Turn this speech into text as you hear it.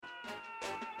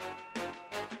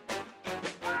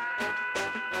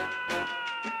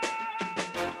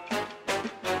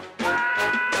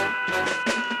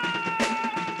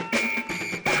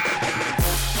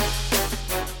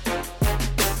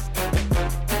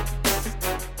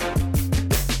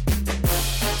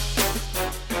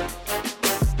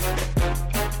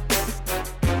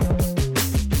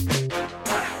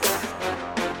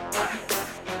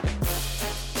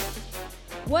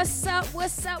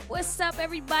What's up,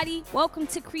 everybody? Welcome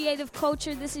to Creative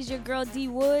Culture. This is your girl, D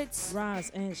Woods. Rise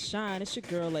and shine. It's your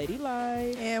girl, Lady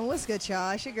Light. And what's good,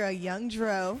 y'all? It's your girl, Young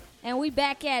Dro. And we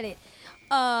back at it.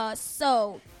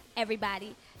 So,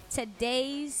 everybody,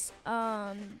 today's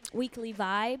weekly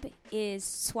vibe is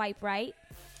Swipe Right.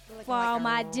 For all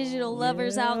my digital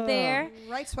lovers out there.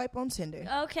 Right swipe on Tinder.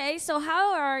 Okay, so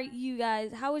how are you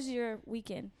guys? How was your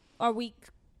weekend? Or week?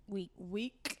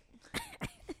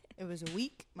 It was a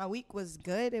week. My week was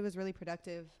good. It was really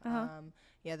productive.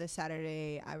 This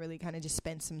Saturday, I really kind of just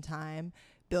spent some time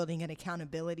building an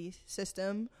accountability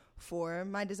system for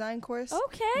my design course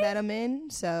that I'm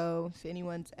in. So if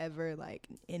anyone's ever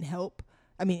in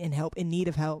need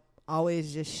of help,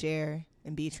 always just share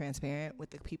and be transparent with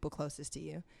the people closest to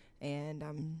you. And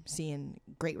I'm seeing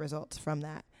great results from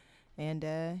that. And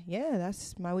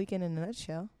that's my weekend in a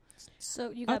nutshell. So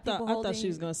you got I thought she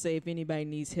was gonna say, if anybody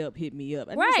needs help, hit me up.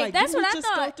 And right, that's what I just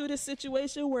thought. Go through this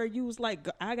situation where you was like,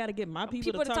 I got to get my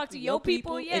people to talk to your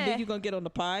people, yeah. and then you're gonna get on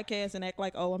the podcast and act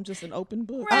like, oh, I'm just an open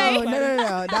book. Right. Oh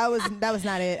no, that was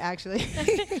not it actually.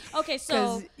 Okay, so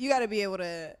 'cause you got to be able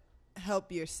to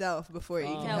help yourself before you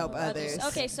can help others.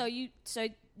 Okay, so you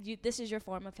this is your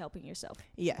form of helping yourself.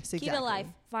 Yes, exactly. Keep it alive.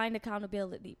 Find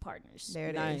accountability partners. There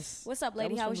it is. What's up,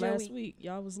 lady? That How was your last week?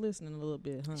 Y'all was listening a little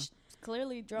bit, huh?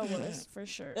 Clearly, Dro was for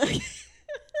sure.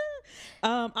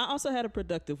 I also had a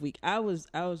productive week. I was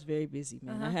very busy,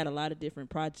 man. I had a lot of different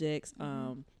projects,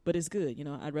 but it's good. You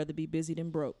know, I'd rather be busy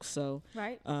than broke. So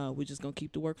right, we're just gonna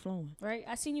keep the work flowing. Right.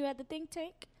 I seen you at the Think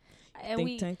Tank. And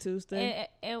Think Tank Tuesday.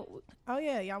 Oh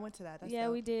yeah, y'all went to that. That's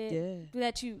dope. we did. Yeah.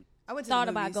 That you I went to thought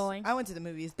the about movies. going. I went to the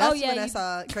movies. That's when I you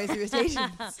saw Crazy Rich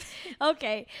Asians.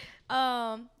 Okay.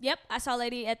 Yep, I saw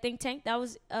Lady at Think Tank. That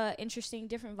was interesting,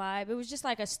 different vibe. It was just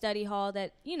like a study hall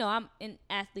that, I'm an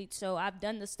athlete, so I've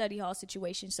done the study hall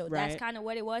situation, so that's kind of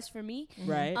what it was for me.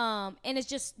 Right. And it's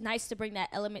just nice to bring that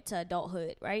element to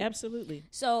adulthood, right? Absolutely.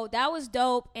 So that was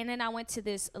dope. And then I went to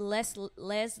this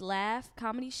Les Laugh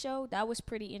comedy show. That was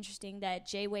pretty interesting that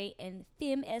J-Way and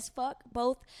Femme as Fuck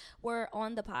both were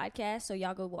on the podcast. So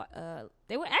y'all go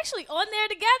they were actually on there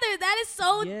together.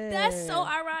 That's so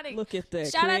ironic. Look at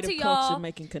that. Shout out to y'all. Culture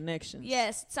making connections.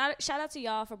 Yes. Shout out to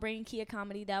y'all for bringing Kia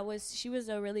Comedy. She was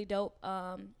a really dope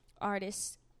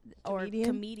artist or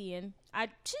comedian.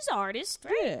 She's an artist,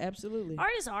 right? Yeah, absolutely.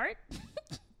 Art is art.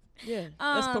 Yeah,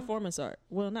 that's performance art.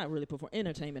 Well, not really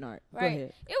entertainment art. Right. Go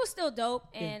ahead. It was still dope,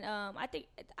 and I think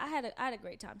I had a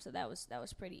great time. So that was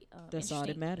pretty. That's interesting. all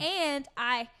that matters. And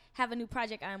I have a new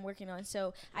project I'm working on,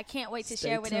 so I can't wait to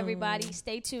share with everybody.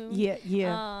 Stay tuned.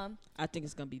 Yeah. I think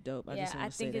it's gonna be dope. I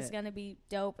think it's gonna be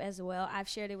dope as well. I've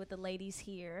shared it with the ladies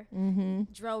here. Mm-hmm.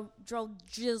 Dro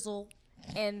Jizzle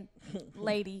and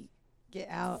Lady Get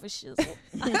out for shizzle.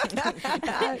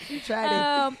 You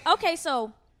tried it. Okay,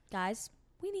 so guys,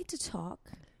 we need to talk.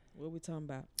 What are we talking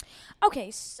about? Okay,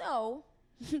 so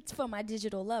for my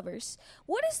digital lovers,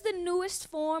 what is the newest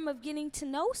form of getting to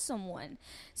know someone?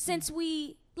 Since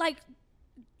we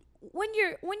when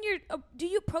you're do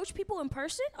you approach people in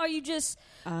person, or are you just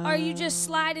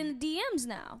slide in the DMs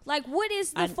now? Like, what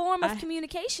is the form of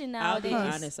communication nowadays? I'll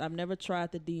be honest, I've never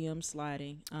tried the DM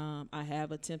sliding. I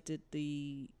have attempted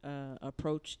the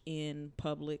approach in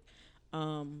public,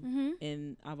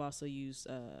 and I've also used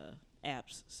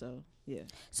apps. So yeah.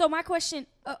 So my question,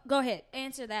 go ahead,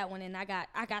 answer that one, and I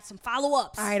got some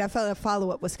follow-ups. All right, I felt a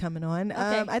follow-up was coming on.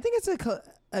 Okay. I think it's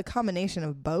a combination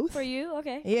of both. For you,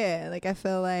 okay. Yeah, I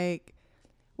feel like,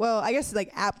 well, I guess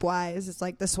app-wise,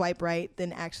 it's the swipe right,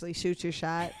 then actually shoot your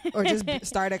shot, or just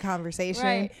start a conversation.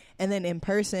 Right. And then in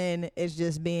person, it's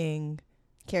just being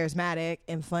charismatic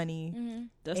and funny. Mm-hmm.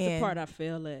 That's the part I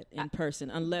fail at in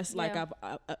person. Unless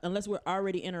unless we're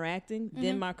already interacting,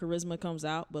 then my charisma comes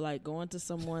out. But going to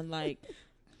someone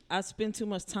I spend too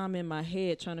much time in my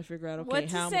head trying to figure out how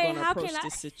I'm going to approach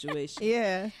this situation.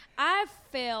 Yeah. I've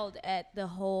failed at the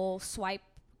whole swipe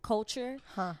culture.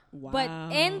 Huh. Wow. But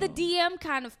and the DM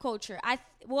kind of culture.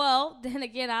 Then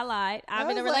again, I lied. I'm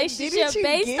in a relationship you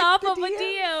based get off the of a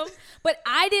DM, but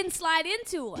I didn't slide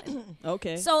into one.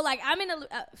 Okay. So I'm in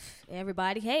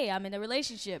everybody, hey, I'm in a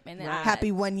relationship, and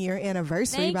Happy 1 year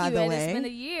anniversary, thank by you, the and way. it's been a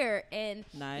year, and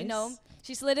nice.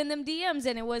 she slid in them DMs,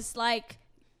 and it was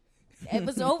it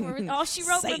was over. All she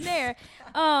wrote from there.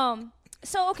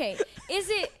 So okay,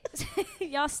 is it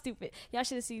y'all stupid? Y'all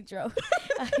should have seen Dro.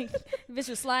 Bitch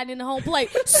was sliding in the home plate.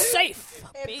 Safe,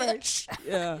 bitch.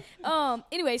 Yeah.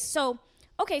 Anyways, so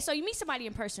you meet somebody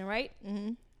in person, right?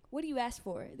 Mm-hmm. What do you ask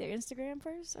for? Their Instagram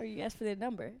first, or you ask for their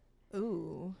number?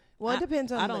 Ooh. Well, it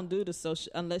depends on. I don't do the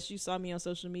social unless you saw me on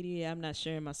social media. I'm not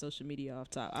sharing my social media off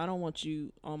top. I don't want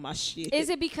you on my shit. Is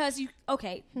it because you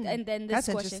and then this That's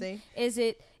question is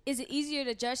it easier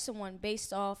to judge someone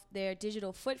based off their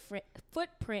digital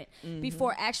footprint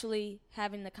before actually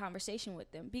having the conversation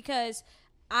with them? Because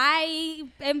I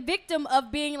am victim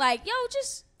of being like, yo,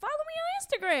 just follow me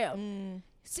on Instagram.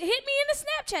 Hit me in the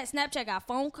Snapchat. Snapchat got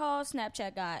phone calls.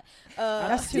 Snapchat got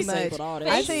that's too much. All that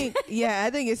I shit.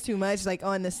 think it's too much like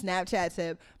on the Snapchat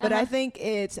tip. But I think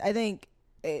it's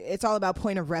all about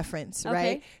point of reference,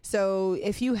 right? So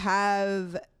if you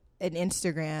have an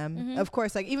Instagram, of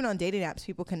course, like even on dating apps,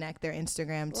 people connect their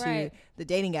Instagram to the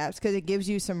dating apps because it gives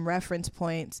you some reference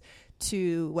points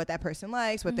to what that person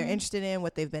likes, what they're interested in,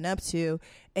 what they've been up to,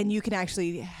 and you can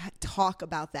actually talk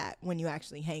about that when you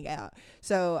actually hang out.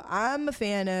 So I'm a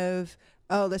fan of,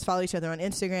 let's follow each other on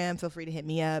Instagram. Feel free to hit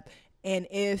me up. And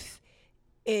if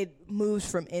it moves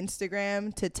from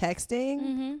Instagram to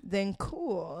texting, then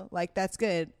cool. Like, that's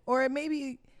good. Or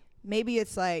maybe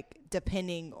it's like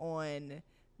depending on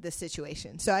the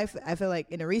situation. So I feel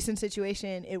like in a recent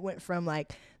situation, it went from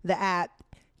like the app,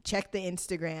 check the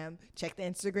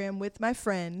Instagram with my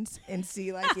friends and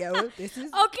see like, yo, this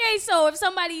is okay. So if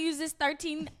somebody uses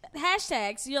 13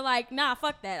 hashtags, you're like, nah,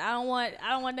 fuck that. I don't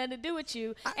want nothing to do with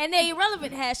you. And they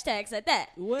irrelevant hashtags at that.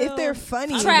 Well, if they're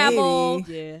funny, travel,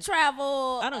 maybe.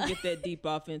 travel. I don't get that deep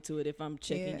off into it if I'm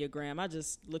checking your gram. I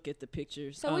just look at the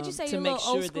pictures. So would you say to you're a make little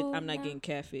old sure that school I'm not now? getting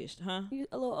catfished, huh? You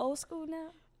a little old school now?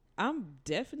 I'm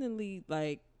definitely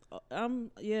like,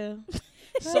 yeah.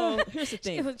 So here's the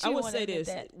thing. I would say this.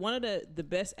 One of the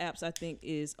best apps I think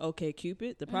is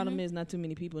OkCupid. The problem is not too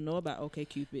many people know about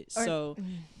OkCupid. So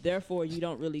therefore you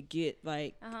don't really get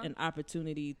like an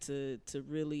opportunity to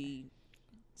really,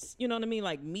 you know what I mean?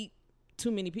 Like meet too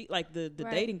many people. Like the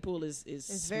dating pool is It's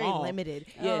small. very limited.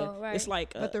 Yeah. It's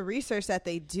like but the research that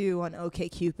they do on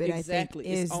OkCupid, I think,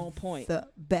 is on point. the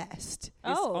best.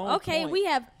 Oh, okay. Point. We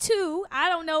have two. I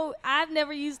don't know. I've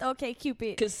never used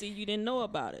OkCupid. Cause see, you didn't know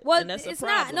about it. Well, and that's it's a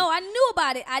problem. not. No, I knew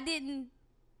about it.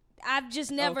 I've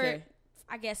just never. Okay.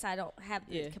 I guess I don't have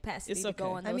the capacity to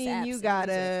go on those I mean, apps. you got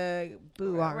a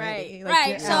boo already.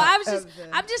 Right. Like So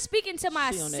I'm just speking to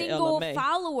my She on that single LMA.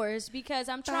 followers because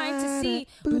I'm trying to see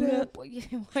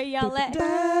where y'all at.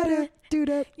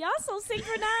 Y'all so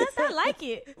synchronized. I like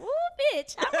it. Woo,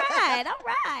 bitch. All right.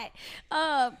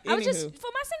 I was just, Anywho. for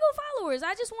my single followers,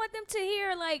 I just want them to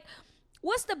hear, like,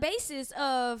 what's the basis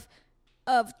of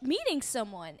meeting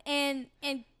someone. And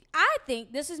I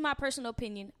think, this is my personal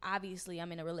opinion. Obviously, I'm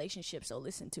in a relationship, so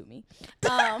listen to me.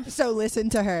 So listen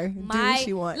to her. Do what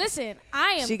she wants. Listen,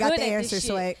 I am She got good the at answer, this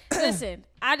shit. Sway. Listen,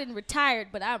 I didn't retired,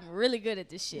 but I'm really good at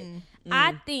this shit.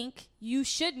 I think you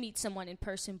should meet someone in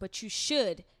person, but you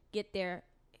should get their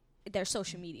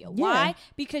social media. Yeah. Why?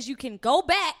 Because you can go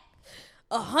back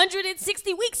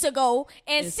 160 weeks ago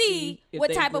and see if what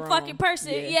they've type of grown. fucking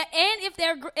person, Yeah. and if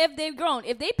they've grown.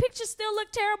 If they pictures still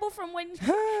look terrible from when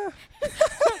from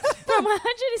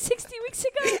 160 weeks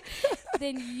ago,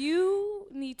 then you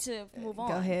need to move on.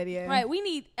 Go ahead, yeah. Right, we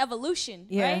need evolution,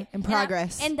 Yeah, right? and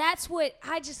progress. And that's what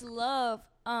I just love.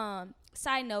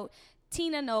 Side note,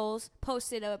 Tina Knowles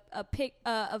posted reposted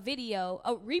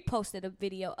a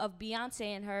video of Beyonce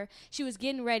and her. She was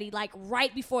getting ready, like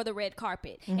right before the red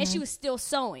carpet, and she was still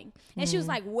sewing. And she was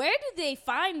like, "Where do they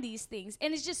find these things?"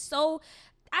 And it's just so.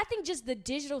 I think just the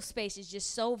digital space is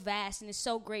just so vast and it's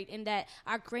so great in that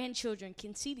our grandchildren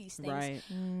can see these things. Right.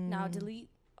 Now delete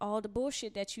all the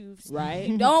bullshit that you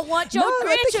Right. don't want your No, let the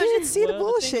grandchildren. kids see the Well,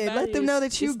 the thing bullshit. about Let it them know is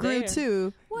that you it's grew there.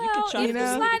 too. Well, try if to you do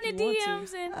it slide if in the you want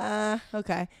DMs and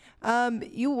Okay.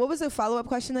 What was the follow-up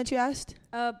question that you asked?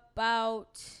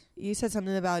 about. You said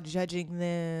something about judging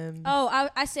them. Oh,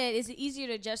 I said, is it easier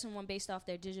to judge someone based off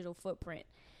their digital footprint?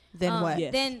 Then what?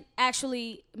 Yes. Than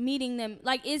actually meeting them?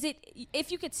 Like, is it,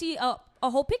 if you could see a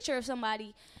whole picture of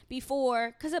somebody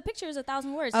before, because a picture is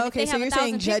 1,000 words. and if Okay, they so have you're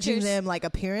saying 1,000 judging pictures- them like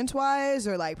appearance-wise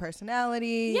or like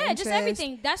personality? Yeah, just interest?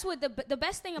 everything. That's what the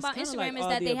best thing It's about kinda Instagram like is all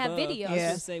that the they have above. videos. I was Yeah.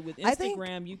 gonna say with I think-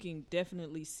 Instagram, you can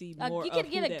definitely see more. You of could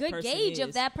who get a that good person gauge is.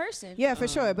 of that person. Yeah, for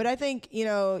sure. But I think,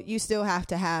 you still have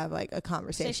to have like a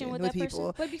conversation Session with with that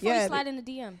people. person. But before Yeah, you slide in the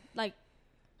DM, like,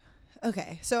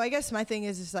 Okay, so I guess my thing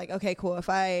is just like, okay, cool. If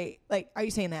I are you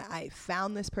saying that I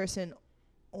found this person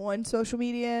on social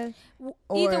media?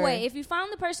 either Or- way, if you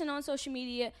found the person on social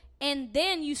media and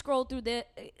then you scroll through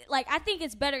I think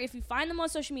it's better if you find them on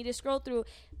social media, scroll through,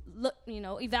 look,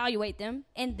 evaluate them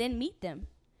and then meet them.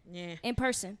 Yeah. in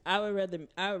person. I would rather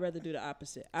do the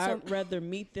opposite. I'd rather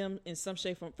meet them in some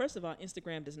shape. First of all,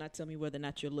 Instagram does not tell me whether or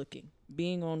not you're looking.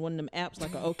 Being on one of them apps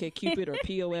like an OkCupid or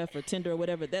POF or Tinder or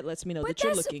whatever, that lets me know that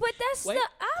you're looking. But that's the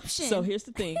option. So here's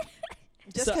the thing.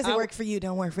 Just because it worked for you,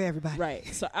 don't work for everybody. Right.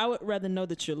 So I would rather know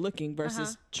that you're looking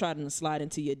versus trying to slide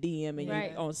into your DM and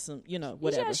you're on some, whatever.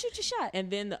 You gotta shoot your shot. And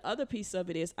then the other piece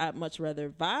of it is I'd much rather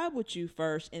vibe with you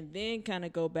first and then kind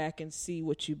of go back and see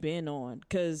what you've been on.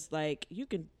 Because, like, you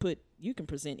can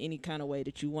present any kind of way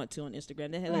that you want to on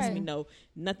Instagram. That lets me know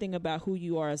nothing about who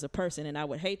you are as a person. And I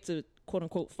would hate to, quote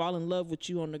unquote, fall in love with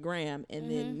you on the gram and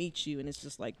then meet you. And it's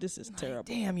just like, this is terrible.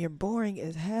 Damn, you're boring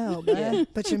as hell, man.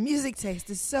 But your music taste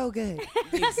is so good.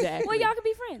 Exactly. Well, y'all can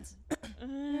be friends.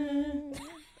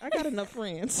 I got enough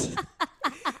friends.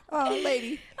 Oh,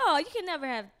 lady. Oh, you can never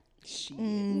have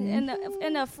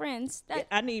enough friends.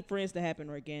 I need friends to happen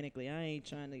organically. I ain't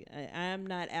trying to. I'm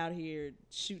not out here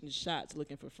shooting shots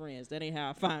looking for friends. That ain't how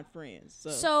I find friends.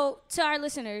 So to our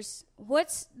listeners,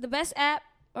 what's the best app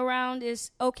around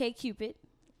is OkCupid.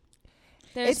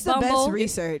 It's the best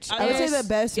research. I would say the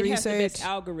best research. Has the best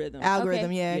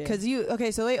algorithm. Yeah. Because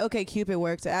so the way OkCupid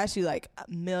works, it asks you like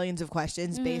millions of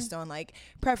questions based on like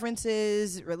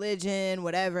preferences, religion,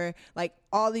 whatever, like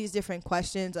all these different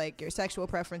questions, like your sexual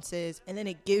preferences. And then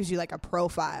it gives you like a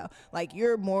profile. Like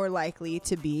you're more likely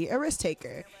to be a risk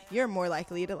taker. You're more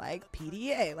likely to like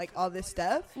PDA, like all this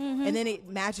stuff. And then it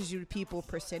matches you to people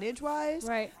percentage wise.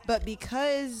 Right. But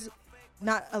because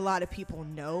not a lot of people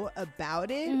know about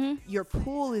it, your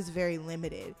pool is very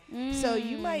limited. So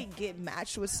you might get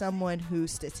matched with someone who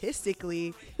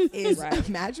statistically is a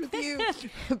match with you,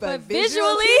 but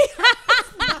visually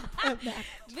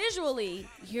visually,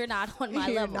 you're not on my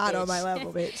you're level. Not bitch. on my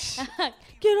level, bitch.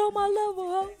 Get on my level,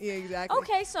 huh? Yeah, exactly.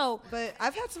 Okay, so but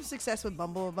I've had some success with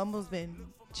Bumble. Bumble's been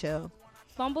chill.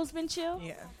 Bumble's been chill.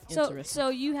 Yeah. So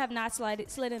you have not slid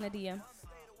in a DM.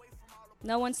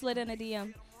 No one slid in a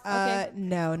DM.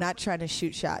 No, not trying to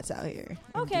shoot shots out here.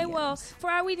 Okay, well, for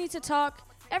our We Need to Talk,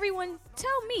 everyone,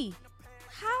 tell me,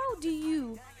 how do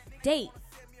you date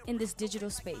in this digital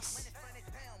space?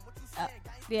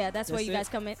 Yeah, that's where you guys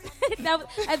come in. that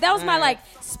was my like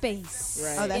space.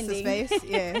 Right. Oh, that's ending. the space.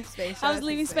 Yeah, space. I was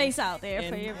leaving space out there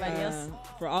for And, everybody else.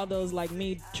 For all those like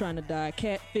me trying to die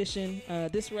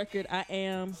catfishing, this record, I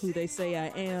Am Who They Say I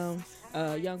Am,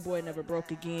 Young Boy Never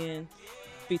Broke Again,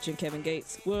 featuring Kevin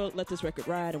Gates. We'll let this record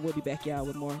ride, and we'll be back, y'all,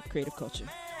 with more creative culture.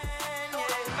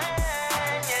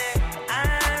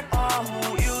 I'm all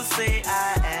who you say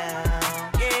I am.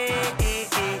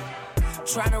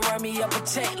 Trying to run me up a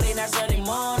check late nights early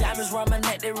morning. Diamonds round my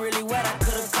neck, they really wet. I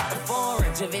could've caught the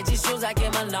foreign. Givenchy shoes, I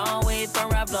came a long way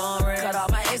from Ralph Lauren. Cut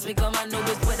off my ex because my new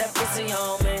bitch put that pussy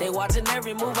on me. They watching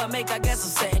every move I make, I guess I'm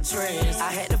setting trends. I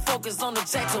had to focus on the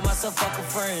check, told myself fuck a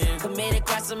friend. Committed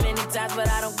crimes so many times, but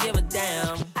I don't give a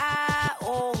damn. I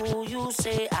owe who you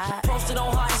say I posted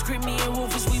on hard scream me and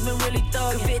Rufus, we been really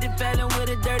thugging. Convicted felon with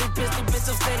a dirty pistol, bitch,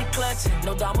 I'm steady clutching.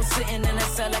 No dog was sitting in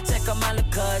that cell, I check on my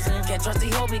little cousin. Can't trust the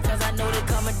hoe because I know they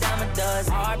come a dime a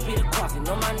dozen. RP the coffee,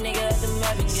 know my nigga at the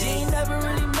Melvin Gate. She ain't never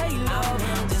really made love,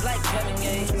 him just like Kevin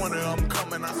Gates. 20, I'm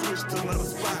coming, I switched to another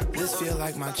spot. This feel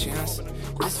like my chance,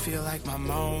 this feel like my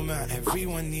moment.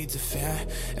 Everyone needs a fan,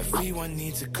 everyone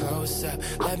needs a close-up.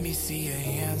 Let me see your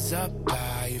hands up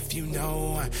high if you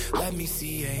know one. Let me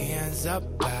see your hands up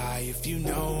high if you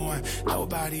know one.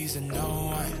 Nobody's a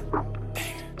no one.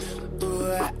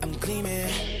 Ooh, I'm gleaming.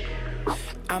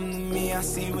 I'm the me I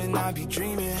see when I be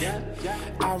dreaming.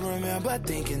 I remember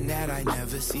thinking that I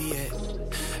never see it.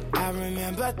 I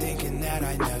remember thinking that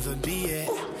I never be it.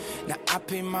 Now I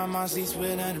pay my mom's lease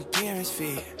with an appearance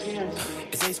fee.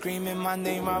 If they screaming my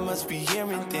name, I must be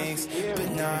hearing things.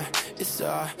 But nah, it's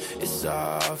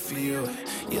all for you.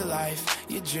 Your life,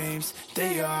 your dreams,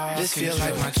 they all. This feel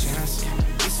like my chance.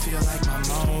 This feel like my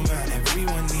moment.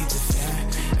 Everyone needs a fan.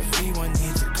 Everyone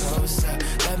needs a close up.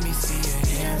 Let me see your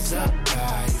hands up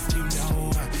high if you know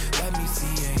one. Let me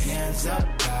see your hands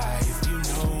up high if you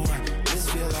know one. This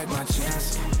feel like my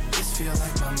chance. This feel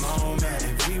like my moment.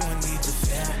 Everyone needs a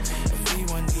fan.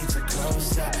 Everyone needs a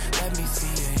close up. Let me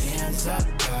see your hands up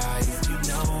high if you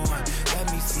know one.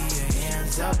 Let me see your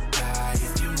hands up high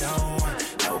if you know one.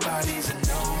 Nobody's a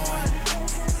no one.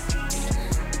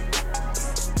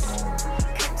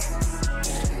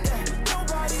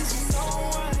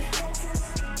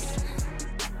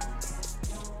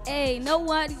 Hey,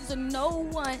 nobody's a no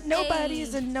one.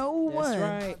 Nobody's a no one.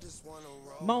 That's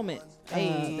right. Moment.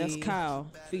 That's Kyle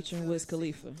featuring Wiz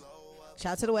Khalifa.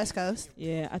 Shout out to the West Coast.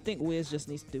 Yeah, I think Wiz just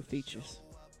needs to do features.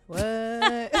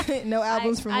 What? No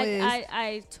albums from Wiz.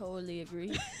 I totally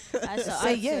agree.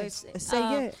 Say yes.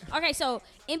 Okay, so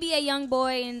NBA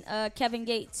YoungBoy and Kevin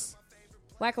Gates.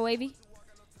 Whack or wavy?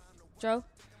 Dro?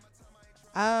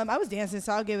 I was dancing,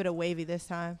 so I'll give it a wavy this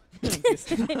time. We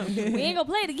ain't gonna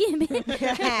play it again, man.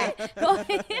 Go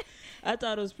ahead. I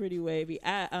thought it was pretty wavy.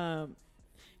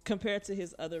 Compared to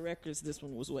his other records, this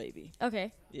one was wavy.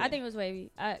 Okay. Yeah. I think it was wavy.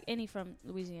 And he from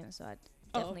Louisiana, so I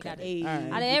definitely got it. Hey.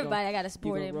 Right. Out of everybody, I got to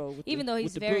support him. Even though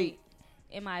he's very,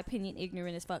 in my opinion,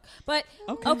 ignorant as fuck. But,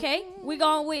 okay. We're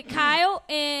going with Kyle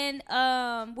and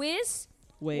Wiz.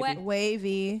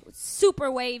 Wavy.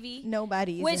 Super wavy.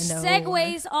 Nobody's which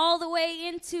segues all the way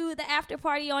into the after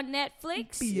party on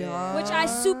Netflix, which I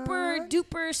super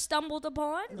duper stumbled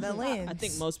upon. The Lens. I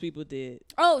think most people did.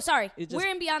 Oh, sorry. We're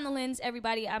in Beyond the Lens,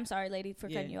 everybody. I'm sorry, lady, for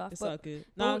cutting you off. It's all good.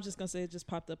 No, I'm just gonna say it just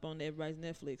popped up on everybody's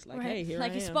Netflix. Like, hey, here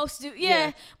like I am. It's supposed to.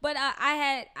 Yeah. But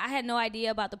I had no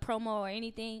idea about the promo or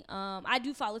anything. I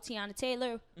do follow Tiana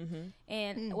Taylor,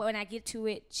 and when I get to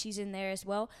it, she's in there as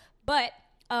well. But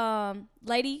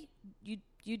lady,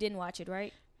 you didn't watch it,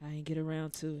 right? I ain't get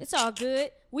around to it. It's all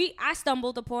good. I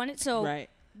stumbled upon it, so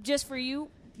just for you,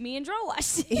 me and Dro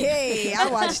watched it. Hey, I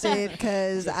watched it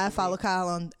because I follow Kyle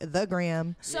on the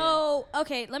gram. So,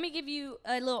 okay, let me give you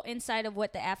a little insight of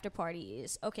what the after party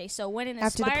is. Okay, so when an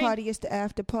after the party is the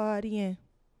after party, yeah.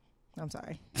 I'm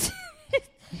sorry.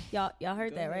 y'all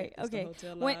heard that, right? It's okay. the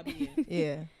hotel lobby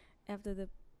yeah. After the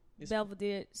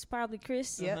Belvedere, it's probably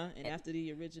Chris. Yeah. And after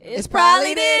the original, it's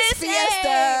probably this Fiesta.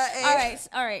 Hey.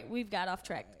 All right. We've got off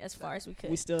track as far as we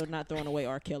could. We still not throwing away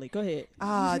R. Kelly. Go ahead.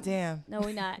 Oh, damn. No,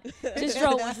 we're not. Just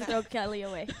Dro wants to throw Kelly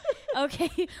away.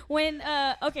 Okay.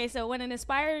 So when an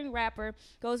aspiring rapper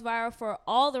goes viral for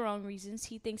all the wrong reasons,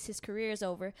 he thinks his career is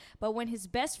over. But when his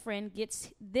best friend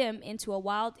gets them into a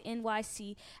wild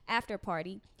NYC after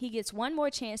party, he gets one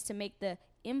more chance to make the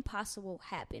impossible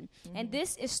happen. And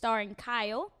this is starring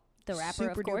Kyle, the rapper,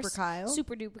 Super of course.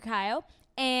 Super duper Kyle.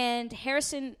 And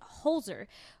Harrison Holzer.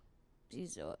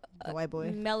 He's a white boy.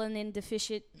 Melanin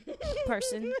deficient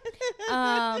person.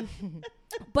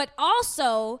 But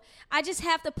also, I just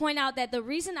have to point out that the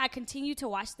reason I continue to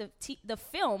watch the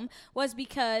film was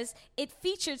because it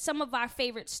featured some of our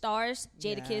favorite stars: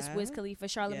 Jadakiss, Wiz Khalifa,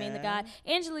 Charlamagne the God,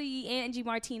 Angela Yee, Angie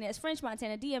Martinez, French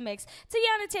Montana, DMX,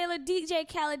 Tiana Taylor, DJ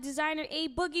Khaled, Designer, A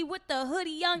Boogie with the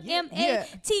Hoodie, Young M.A.,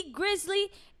 T Grizzly,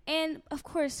 and of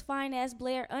course, fine ass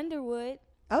Blair Underwood.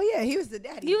 Oh yeah, he was the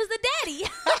daddy.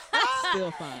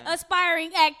 Still fine.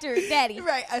 Aspiring actor daddy.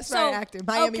 Right, aspiring actor.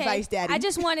 Miami Vice daddy.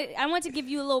 I want to give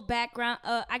you a little background,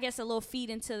 I guess a little feed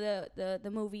into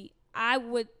the movie. I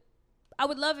would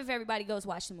love if everybody goes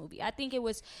watch the movie. I think it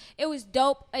was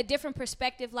dope, a different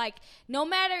perspective. Like, no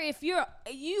matter if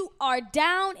you are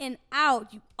down and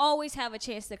out, you always have a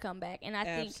chance to come back. And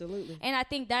I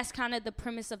think that's kind of the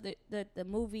premise of the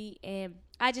movie, and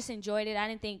I just enjoyed it. I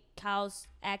didn't think Kyle's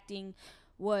acting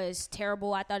was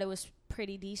terrible. I thought it was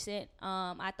pretty decent.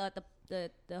 I thought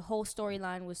the whole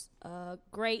storyline was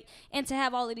great, and to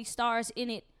have all of these stars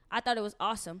in it, I thought it was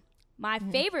awesome. My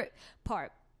favorite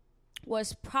part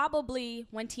was probably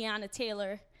when Tiana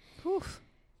Taylor,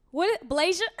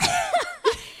 Blasia.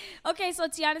 Okay, so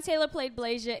Tiana Taylor played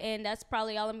Blasia, and that's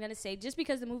probably all I'm gonna say, just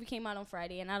because the movie came out on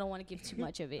Friday, and I don't want to give too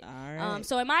much of it. All right.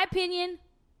 So in my opinion,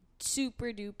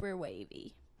 super duper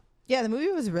wavy. Yeah, the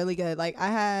movie was really good. Like,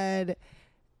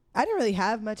 I didn't really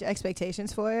have much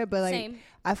expectations for it, but like Same.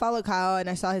 I followed Kyle and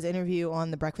I saw his interview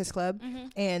on The Breakfast Club,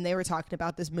 and they were talking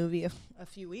about this movie a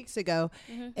few weeks ago,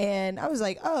 and I was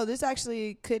like, oh, this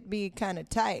actually could be kind of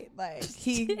tight. Like,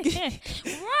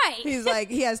 Right. he's like,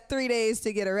 he has 3 days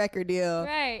to get a record deal,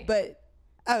 Right. But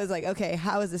I was like, okay,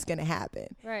 how is this going to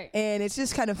happen? Right. And it's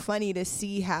just kind of funny to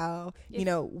see how,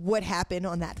 what happened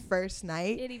on that first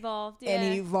night. It evolved. And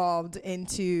it evolved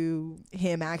into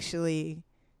him actually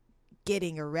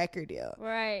getting a record deal.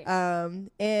 Right.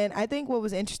 And I think what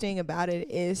was interesting about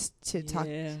it is to talk.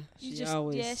 Yeah.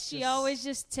 She always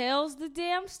just tells the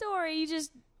damn story. You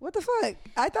just. What the fuck?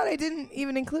 I thought I didn't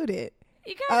even include it.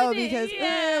 You kinda did, because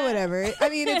yeah. whatever. I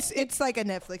mean, it's like a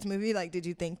Netflix movie. Like, did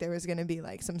you think there was gonna be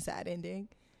like some sad ending?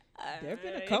 There have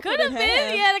been a It couple could have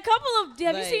been. Yeah, the couple of.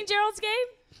 Have you seen Gerald's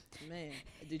Game? Man,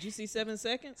 did you see 7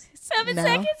 Seconds? 7 No.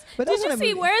 seconds. But Did that's you not a see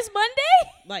movie. Where's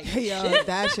Monday? Like, Yo,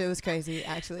 that shit was crazy.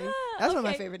 Actually, that's one of my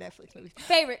Okay. favorite Netflix movies.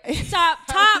 Favorite top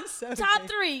So top good.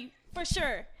 3 for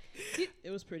sure. it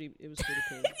was pretty cool. You know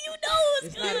it was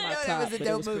It's good. not in my No, that top, was a but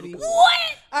dope it was pretty movie. cool.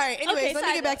 What? All right. Anyways, Okay, let me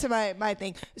side get back to my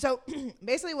thing. So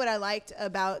basically, what I liked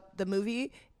about the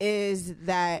movie is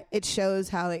that it shows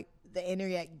how like the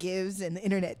internet gives and the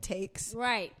internet takes,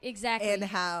 Right. Exactly. and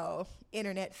how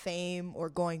internet fame or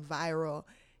going viral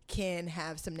can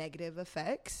have some negative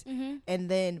effects. And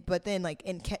then, but then like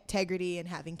integrity and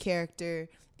having character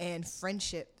and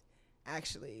friendship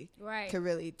actually could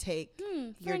really take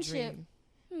your friendship.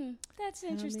 dream. That's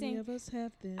interesting. How many of us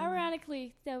have them?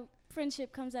 Ironically, the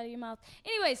friendship comes out of your mouth.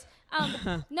 Anyways,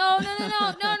 no.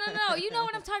 You know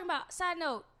what I'm talking about. Side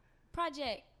note,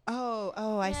 project.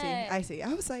 Oh, I see.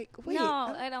 I was like, wait. No,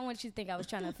 I don't want you to think I was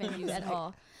trying to offend you at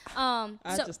all.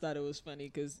 I just thought it was funny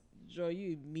because Joy,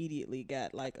 you immediately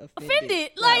got like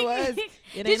offended. Like,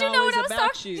 it did you know what I was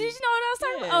talking? Did you know what I was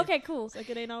talking about? Okay, cool. It's like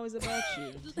it ain't always about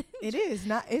you. It is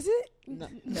not. Is it?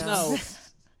 No.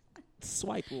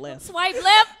 Swipe left. Swipe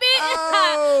left, bitch.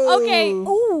 Oh. Okay.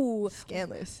 Ooh.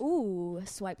 Scandalous. Ooh.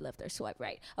 Swipe left or swipe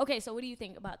right. Okay, so what do you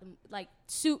think about the like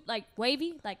suit like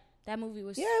wavy? Like that movie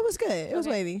was. Yeah, it was good. It was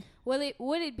wavy. Would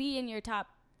it be in your top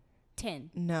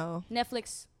 10? No.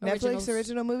 Netflix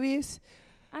original movies.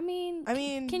 I mean,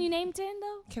 can you name 10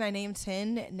 though? Can I name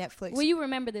 10 Netflix? Will you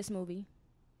remember this movie?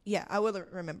 Yeah, I will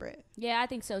remember it. Yeah, I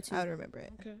think so too. I would remember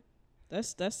it. Okay.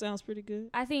 That sounds pretty good.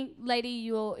 I think, lady,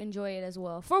 you'll enjoy it as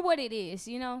well for what it is,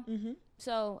 you know.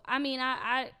 So I mean,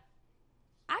 I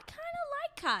kind of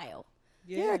like Kyle.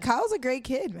 Yeah, Kyle's a great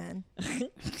kid, man.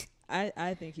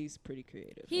 I think he's pretty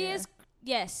creative. He is.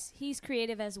 Yes, he's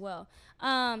creative as well.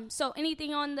 So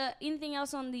anything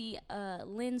else on the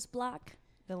lens block?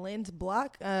 The lens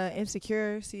block,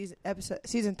 Insecure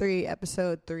season 3,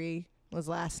 episode 3 was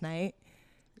last night.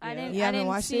 I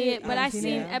didn't see it, but I've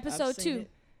seen it. episode 2.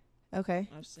 It. Okay.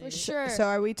 I've seen For it. sure. So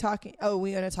are we talking? Oh,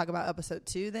 we're gonna talk about episode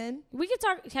 2 then. We could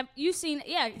talk. Have you seen?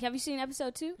 Yeah. Have you seen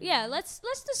episode 2? Yeah. Let's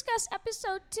discuss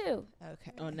episode 2.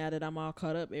 Okay. Oh, now that I'm all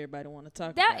caught up, everybody want to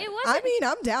talk That about it it. wasn't. I mean,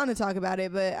 I'm down to talk about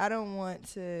it, but I don't want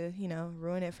to,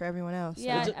 ruin it for everyone else.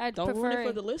 Yeah, So. I'd Don't prefer ruin it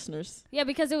for the listeners. Yeah,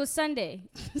 because it was Sunday,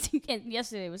 and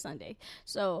yesterday was Sunday.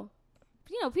 So,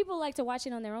 people like to watch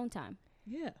it on their own time.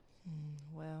 Yeah.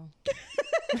 Well,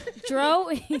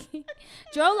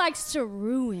 Dro likes to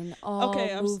ruin all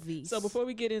movies. So before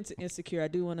we get into Insecure, I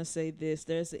do want to say this.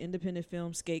 There's the independent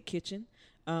film Skate Kitchen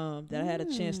that I had a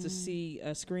chance to see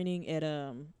a screening at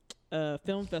a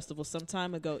film festival some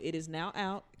time ago. It is now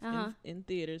out in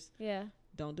theaters. Yeah.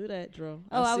 Don't do that, Dro.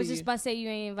 Oh, I was just about to say you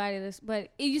ain't invited us, but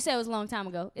you said it was a long time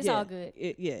ago. It's all good.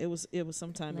 It was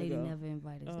some time Lady ago. never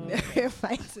invited us. never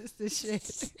invites us to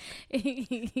shit.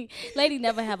 Lady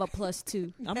never have a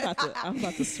 +2. I'm about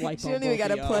to swipe She on don't even both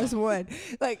got of a y'all.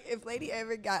 +1. Like, if Lady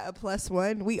ever got a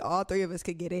 +1, we all 3 of us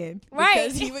could get in. Right.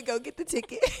 Because he would go get the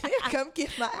ticket and come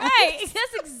get my ass. Right.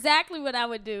 That's exactly what I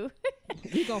would do.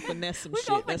 We gonna finesse some We shit.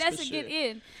 gonna that's finesse for and sure. get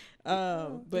in.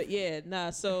 But yeah,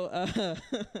 nah. So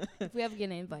If we ever get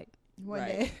an invite. One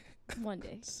Right. day. One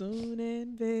day. soon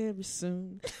and very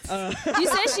soon. You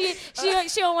said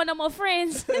she don't want no more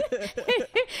friends.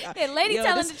 And Lady Yo,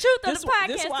 telling the truth on the podcast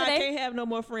this why today. I can't have no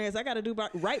more friends. I got to do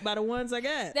right by the ones I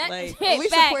got. That- We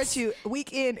Facts. support you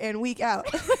week in and week out.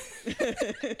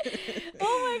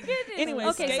 Oh my goodness. Anyway,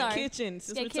 okay, Skate sorry. Kitchen.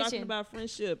 Since Skate we're talking Kitchen. about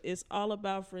friendship, it's all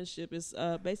about friendship. It's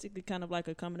basically kind of like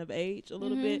a coming of age a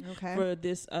little bit Okay. for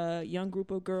this young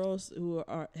group of girls who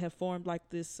have formed like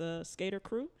this skater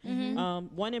crew.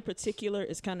 One in particular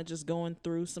is kind of just going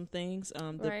through some things.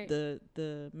 Right.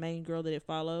 The main girl that it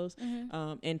follows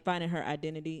and finding her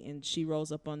identity, and she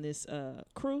rolls up on this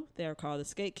crew. They're called the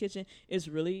Skate Kitchen. It's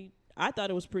really, I thought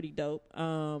it was pretty dope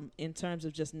in terms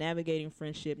of just navigating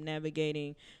friendship,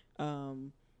 navigating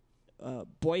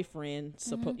boyfriend,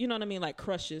 you know what I mean, like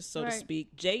crushes, so to Right.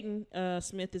 speak. Jaden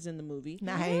Smith is in the movie.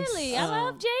 Nice. Really? I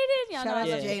love Jaden. Y'all Shout know I out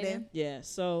love to Jaden. Jaden. Yeah,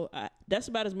 so that's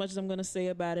about as much as I'm going to say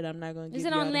about it. I'm not going to give Is it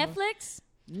you on all the more- Netflix?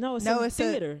 No, it's No, in it's a-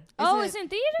 theater. Oh, it- it's in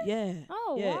theater? Yeah.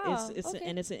 Oh, yeah, wow. It's Okay.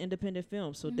 and it's an independent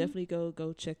film, so definitely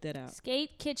go check that out.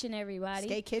 Skate Kitchen, everybody.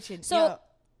 Skate Kitchen. So, Yo.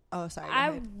 Oh, sorry. go I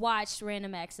ahead. watched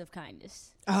Random Acts of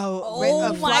Kindness. Oh, my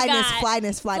God.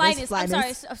 flyness.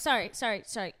 I'm sorry.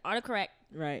 Autocorrect.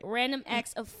 Right. Random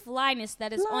Acts of Flyness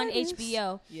that is on Flyness.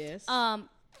 HBO. Yes.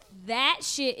 That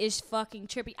shit is fucking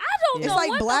trippy. I don't It's know like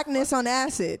what the blackness on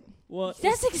acid. Well,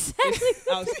 That's exactly.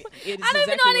 I I was- it is don't even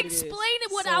exactly know how what to it is. explain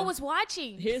it. What So, I was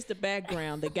watching. Here's the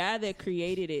background. The guy that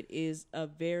created it is a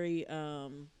very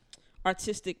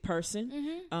artistic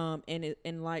person,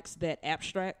 and likes that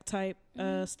abstract type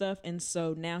stuff. And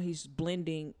so now he's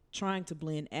trying to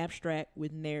blend abstract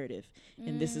with narrative,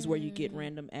 and this is where you get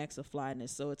Random Acts of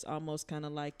Flyness. So it's almost kind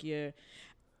of like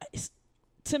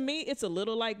to me, it's a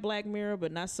little like Black Mirror,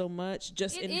 but not so much.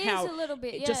 Just It in is how, a little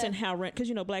bit, just yeah. in how, because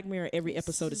Black Mirror, every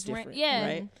episode is different, yeah.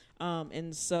 right?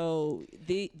 And so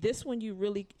this one you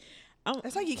really.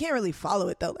 It's like you can't really follow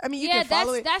it though. I mean, you Yeah, can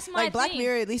follow it. that's my like Black thing.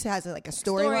 Mirror, at least it has like a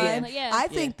storyline. Storyline, yeah. I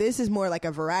think this is more like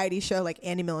a variety show, like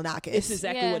Andy Milonakis. It's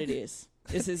exactly Yeah. what it is.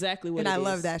 It's exactly what and it I is.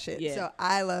 love that shit. Yeah. So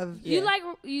I love. Yeah. You like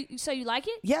so you like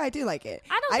it? Yeah, I do like it.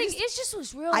 I don't think it just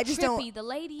was real I just trippy. don't- The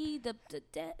lady, the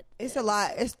It's a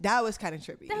lot. That was kind of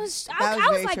trippy. that was That I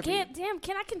was very like, trippy. damn,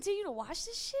 can I continue to watch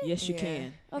this shit? Yes, you Yeah.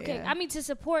 can. Okay, Yeah. I mean to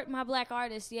support my black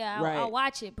artists, yeah, Right. I'll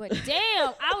watch it. But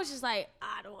damn, I was just like,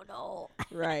 I don't know.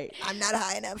 Right. I'm not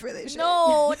high enough for this shit.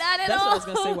 No, not at That's all. what I was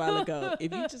gonna say a while ago.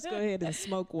 If you just go ahead and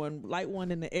smoke one, light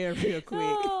one in the air real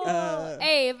quick.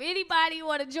 Hey, if anybody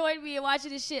want to join me in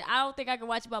watching this shit, I don't think I can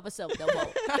watch it by myself no more.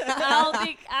 I don't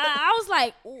think I was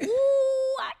like, ooh,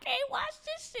 I can't watch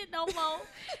this shit no more.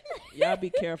 Y'all be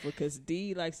careful because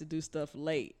D likes to do stuff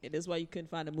late, and that's why you couldn't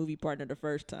find a movie partner the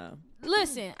first time.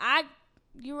 Listen,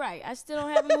 you're right. I still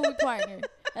don't have a movie partner.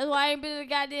 That's why I ain't been to the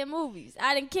goddamn movies.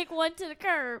 I didn't kick one to the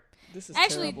curb. This is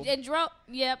Actually, terrible. and Dro.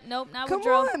 Yep, nope, not Come with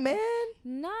Dro. on, man.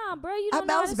 Nah, bro, you I don't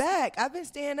know how bounced to back. I've been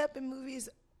staying up in movies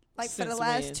like for the Since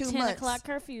last when? 2 10 months. o'clock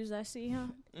curfews. I see, huh?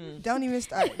 Don't even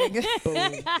start, nigga.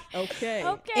 Boom. Okay.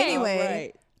 Okay.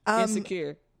 Anyway, All right.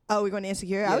 Insecure. Oh, we're going to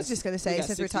Insecure? I was Yes. just going to We say, got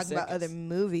since we're 60 talking about other seconds.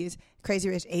 movies, Crazy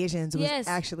Rich Asians was Yes.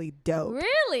 actually dope.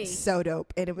 Really? So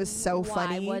dope. And it was so Why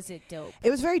funny. was it dope? It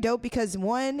was very dope because,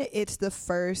 one, it's the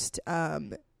first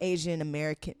Asian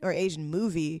American or Asian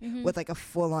movie with like a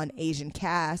full on Asian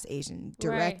cast, Asian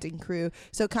directing crew.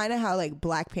 So kind of how like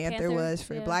Black Panther was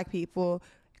for yeah. Black people,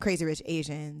 Crazy Rich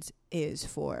Asians is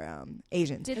for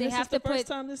Asians. Did And they this have is the to first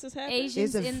put time this has happened?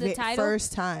 Asians It's in the title?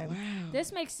 first time.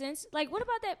 This makes sense. Like, what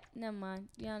about that? Never mind.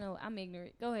 Y'all know I'm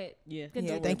ignorant. Go ahead. Yeah. Good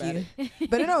Yeah, Don't worry thank about you. it.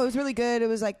 But no, it was really good. It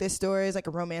was like this story is like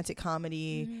a romantic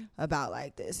comedy about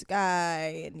like this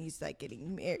guy and he's like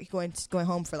getting married, going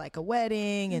home for like a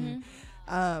wedding, and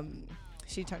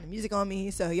she turned the music on me,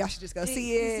 so y'all should just go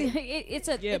see it. It's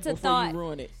a Yeah, it's a before thought. you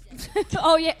ruin it.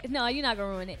 Oh yeah, no, you're not gonna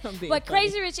ruin it. I'm being But funny.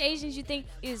 Crazy Rich Asians, you think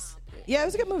is Yeah, it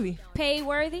was a good movie. pay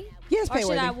worthy? Yeah, it's Or pay should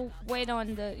worthy. I wait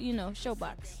on the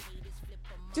showbox?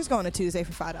 Just go on a Tuesday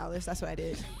for $5. That's what I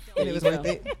did, There and it you was go. worth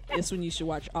it. It's when you should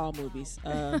watch all movies.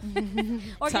 Or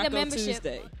get Taco a membership,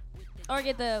 Tuesday. or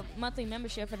get the monthly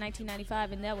membership for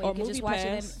 $19.95, and that way Or you can just Movie watch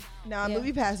Pass. it. Nah, Yeah.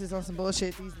 Movie Pass is on some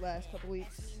bullshit these last couple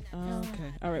weeks.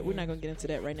 Okay. All right. We're not going to get into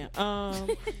that right now.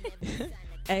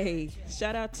 Hey,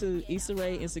 shout out to Issa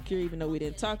Rae, Insecure, even though we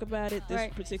didn't talk about it. This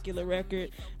Right. particular record,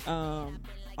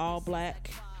 all black.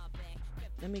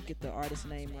 Let me get the artist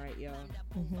name right, y'all.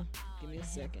 Give me a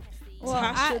second. Well,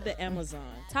 Tasha the Amazon.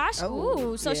 Tasha,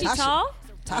 Oh, ooh, so yeah. she Tasha. tall?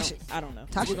 Tasha. I don't know.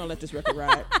 Tasha. We're going to let this record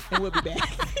ride, and we'll be back.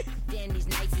 Then these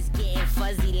nights is getting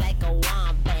fuzzy like a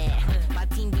wombat. My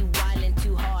team be wildin'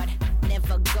 too hard,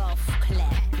 never golf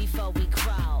clap. Before we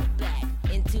crawl back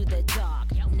into the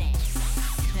darkness.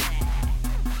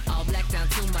 All black down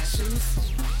to my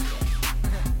shoes.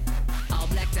 All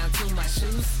black down to my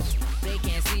shoes. They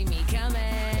can't see me coming.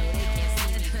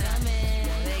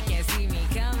 They can't see me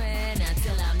coming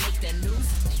until I make the news.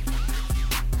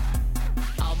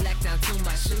 All black down to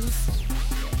my shoes.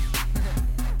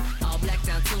 All black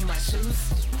down to my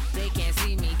shoes. They can't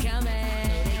see me coming.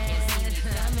 They can't see me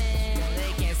coming.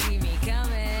 They can't see me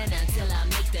coming until I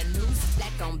make the news.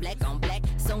 Black on black,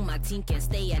 so my team can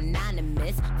stay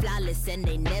anonymous. Flawless and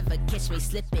they never catch me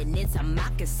slipping into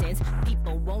moccasins.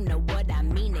 People won't know what I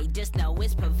mean, they just know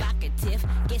it's provocative.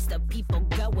 Gets the people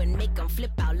going, make them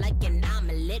flip out like an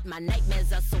omelet. My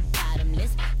nightmares are so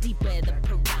bottomless, deep where the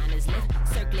piranhas live.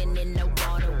 Circling in the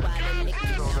water while the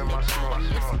liquor's on the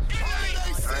bottomless.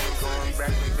 I ain't going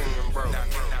back to being broke.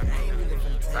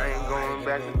 I ain't going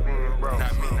back to being broke.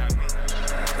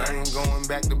 I ain't going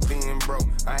back to being broke.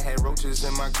 I had roaches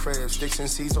in my crib, sticks and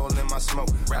seeds all in my smoke.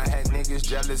 I had niggas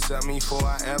jealous of me before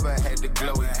I ever had the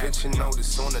glow. Eviction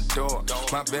notice on the door.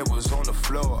 My bed was on the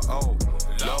floor. Oh,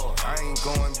 Lord, I ain't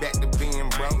going back to being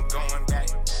broke.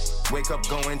 Wake up,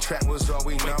 going trap was all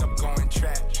we know.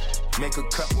 Make a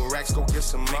couple racks, go get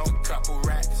some more.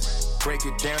 Break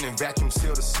it down and vacuum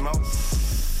seal the smoke.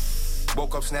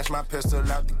 Woke up, snatched my pistol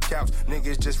out the couch.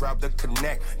 Niggas just robbed the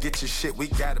connect. Get your shit, we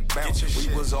gotta bounce.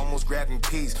 We was almost grabbing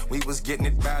peas. We was getting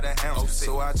it by the ounce.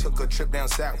 So I took a trip down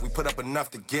south. We put up enough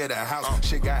to get a house.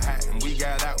 Shit got hot and we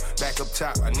got out. Back up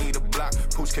top, I need a block.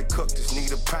 Pooch can cook, just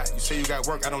need a pot. You say you got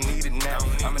work, I don't need it now.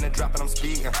 I'm in the drop and I'm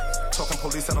speeding. Talking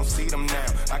police, I don't see them now.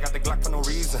 I got the Glock for no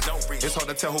reason. It's hard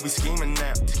to tell who be scheming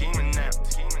now.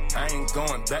 I ain't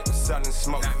going back to selling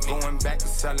smoke. Going back to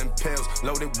selling pills.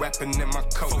 Loaded weapon in my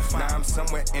coat. Now I'm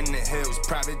somewhere in the hills.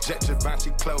 Private jet, Givenchy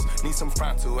clothes. Need some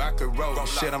frontal, I could roll.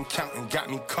 Shit I'm counting got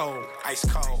me cold. Ice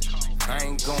cold. I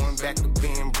ain't going back to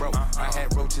being broke. I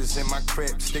had roaches in my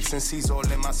crib. Sticks and seeds all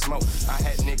in my smoke. I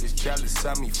had niggas jealous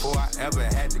of me before I ever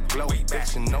had to glow.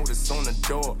 Eviction notice on the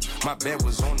door. My bed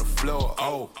was on the floor.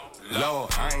 Oh,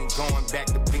 Lord, I ain't going back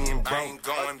to being broke.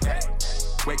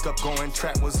 Wake up going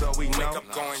trap, what's up, we know. Wake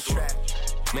up going trap.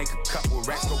 Make a couple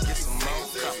racks, go get some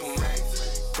more.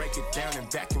 Break it down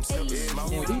and vacuum seal the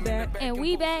smoke. And we back. And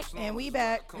we back. And we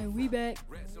back. And we back.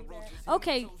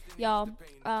 Okay, y'all.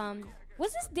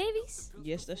 Was this Davies?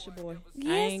 Yes, that's your boy.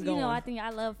 Yes, I ain't going. I think I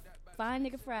love Fine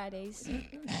Nigga Fridays.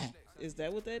 Is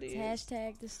that what that is?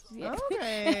 Hashtag this. Yeah.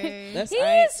 Okay. That's He's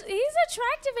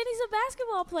attractive and he's a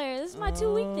basketball player. This is my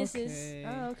two weaknesses. Okay.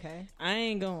 Oh, okay. I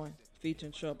ain't going.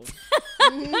 Featuring Trouble.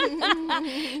 Ooh,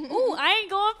 I ain't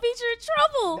going featuring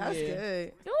Trouble. That's Yeah.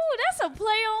 good. Ooh, that's a play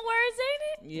on words,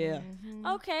 ain't Yeah.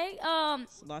 it? Okay.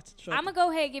 Lots of trouble. I'm gonna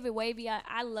go ahead and give it wavy.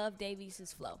 I love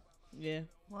Davies' flow. Yeah.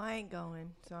 Well, I ain't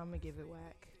going, so I'm gonna give it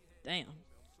whack. Damn.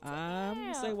 I'm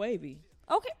gonna say wavy.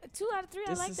 Okay, 2 out of 3.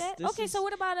 I like that. Okay, so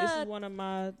what about This is one of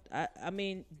my. I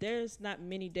mean, there's not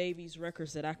many Davies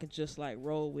records that I could just like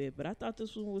roll with, but I thought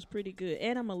this one was pretty good.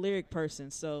 And I'm a lyric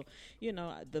person, so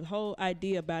the whole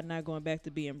idea about not going back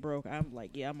to being broke, I'm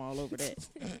like, yeah, I'm all over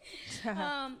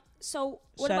that. So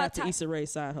what Shout about out to Issa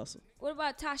Rae's Side Hustle. What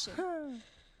about Tasha?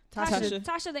 Tasha.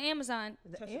 Tasha the Amazon.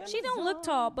 Amazon. She don't look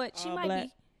tall, but she All might black.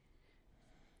 be.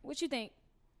 What you think,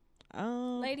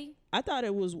 lady? I thought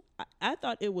it was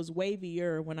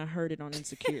wavier when I heard it on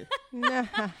Insecure.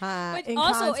 But In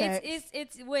also, context.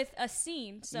 it's with a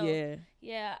scene. So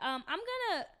Yeah. I'm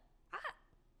gonna.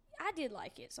 I did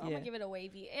like it, so I'm Yeah. gonna give it a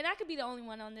wavy. And I could be the only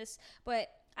one on this, but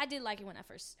I did like it when I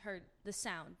first heard the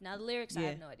sound. Now the lyrics, I Yeah.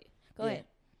 have no idea. Go Yeah.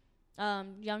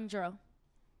 ahead, Young Dro.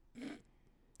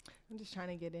 I'm just trying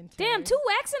to get into Damn, it. 2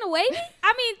 whacks in a wavy?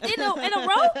 I mean, in a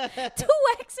row? 2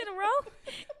 whacks in a row?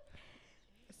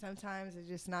 Sometimes it's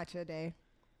just not your day.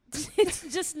 It's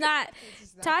just not.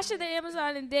 It's just not Tasha your the day.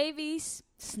 Amazon and Davies,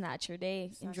 it's not your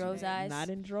day in not your Dro's day. eyes. Not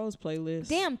in Dro's playlist.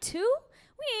 Damn, 2?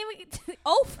 We ain't even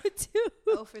 0 for 2.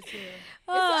 0 for 2.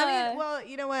 I mean, well,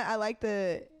 you know what? I like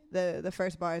the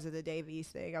first bars of the Davies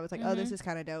thing. I was like, oh, this is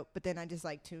kind of dope. But then I just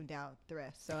like tuned out the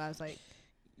rest. So I was like,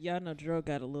 Y'all know Dro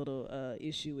got a little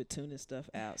issue with tuning stuff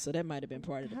out, so that might have been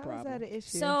part of the how is problem. that an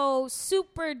issue? So,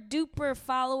 super duper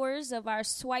followers of our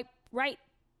swipe right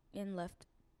and left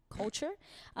culture,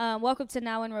 welcome to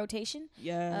Now in Rotation.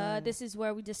 Yeah. This is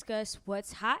where we discuss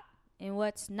what's hot and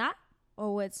what's not,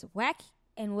 or what's wacky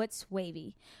and what's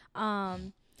wavy.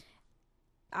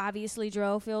 Obviously,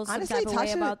 Dro feels Honestly, some type of way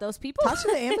Tasha- about those people. Tasha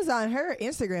the Amazon, her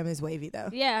Instagram is wavy though.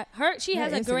 Yeah, she Her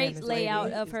has a Instagram great is layout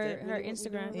wavy. of Is her that really what we're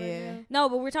Instagram. doing? Yeah. No,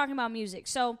 but we're talking about music.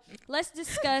 So let's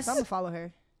discuss. So I'm gonna follow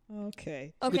her.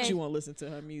 Okay. Okay. But you won't listen to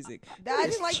her music. I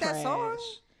It's didn't like that song.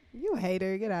 trash. You a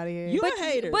hater. Get out of here. You a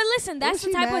hater. But listen, that's Was the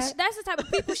she type mad? of that's the type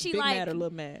of people she Big like. mad or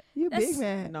little mad? You that's- big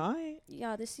man. No, I ain't.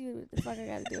 Y'all, this is what the fuck I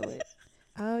gotta deal with.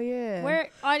 Oh yeah. Where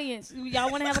audience,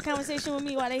 y'all want to have a conversation with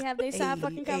me while they have their side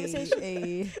fucking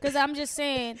conversation? Because I'm just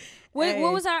saying, what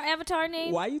was our avatar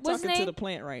name? Why are you What's his talking to name? the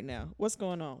plant right now? What's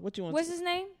going on? What you want What's to his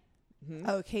name?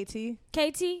 Oh, KT.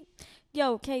 KT.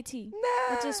 Yo, KT.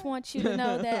 I just want you to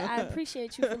know that I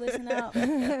appreciate you for listening out,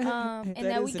 and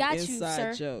that we is got an you, inside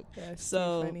sir. joke. That's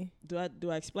So too funny.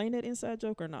 do I explain that inside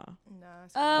joke or not? No.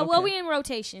 Well, Okay. we in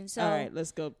rotation, so All right,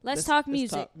 let's go. let's talk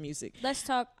music. Talk music. let's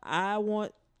talk. I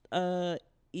want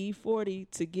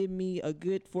E40 to give me a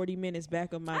good 40 minutes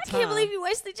back of my I time. can't believe you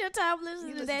wasted your time listening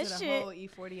You to listened that to the shit. whole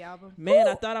E40 album. Man,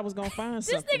 I Ooh. thought I was gonna find This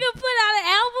something. nigga put out an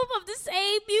album of the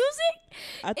same music.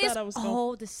 I thought It's I was gonna.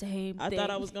 all the same I thing. thought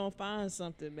I was gonna find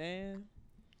something, man.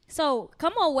 So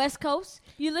come on, West Coast.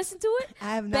 You listen to it?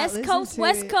 I have not Best listened Coast, to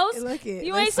West it. Coast. Look it.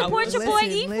 You ain't listen, support your boy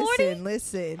listen, E40?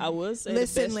 Listen. I would say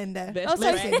Listen, the best, Linda. best Oh,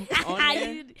 so track on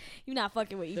there. you not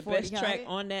fucking with E40. The best huh? track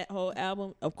on that whole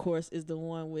album, of course, is the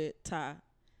one with Ty.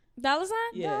 Dollar sign?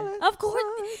 Yeah. Of course.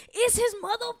 It's his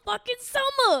motherfucking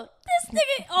summer. This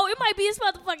nigga, oh, it might be his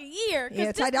motherfucking year. 'cause Yeah,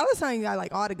 this Ty Dolla $ign got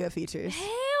like all the good features.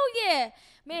 Hell yeah.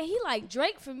 Man, he like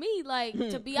Drake for me. Like,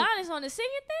 to be honest, on the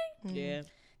singing thing. Yeah.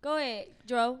 Go ahead,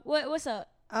 Dro. What's up?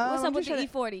 What's I'm up with just the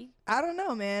trying E40? I don't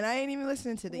know, man. I ain't even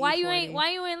listening to the Why E40.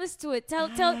 you ain't listen to it? Tell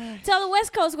the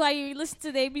West Coast why you ain't listen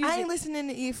to their music. I ain't listening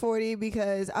to E40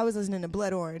 because I was listening to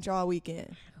Blood Orange all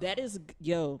weekend. That is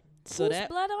yo. So Who's that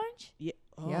Blood Orange? yeah.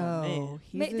 Oh Yo, man.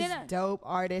 he's Ma- this did I- dope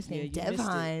artist Yeah, named you Dev missed it.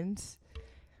 Hines.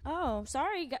 Oh,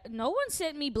 sorry. No one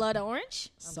sent me Blood Orange.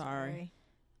 Sorry.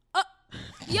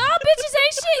 Y'all bitches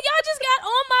ain't shit. Y'all just got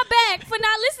on my back for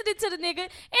not listening to the nigga, and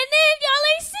then y'all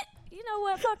ain't sit. You know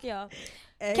what? Fuck y'all.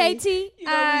 Hey,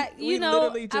 KT, we know,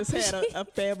 literally I just had appreciate- a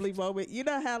family moment. You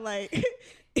know how like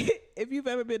if you've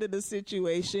ever been in a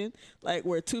situation like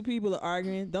where two people are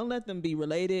arguing, don't let them be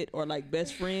related or like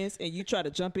best friends, and you try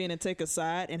to jump in and take a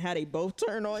side, and how they both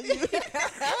turn on you.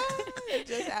 It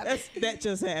just happened. That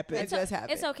just happened. It just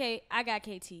happened. It's okay. I got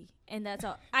KT, and that's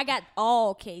all. I got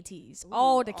all KTs.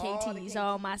 All the KTs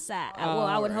are on my side.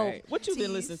 I would hope. What you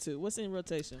been listening to? What's in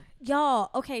rotation? Y'all,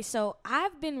 okay, so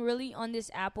I've been really on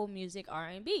this Apple Music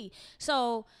R&B.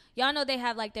 So y'all know they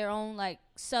have like their own like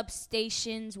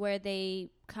substations where they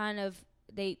kind of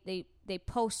they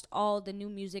post all the new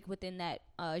music within that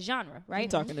genre, right? I'm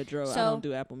talking to Dro. So, I don't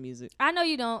do Apple Music. I know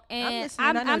you don't, and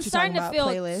I'm starting to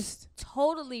feel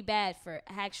totally bad for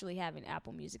actually having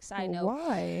Apple Music. Side note,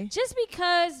 why? Just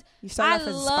because you started off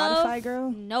as a Spotify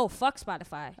girl? No, fuck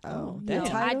Spotify. Oh, no,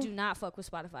 I do not fuck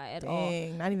with Spotify at all.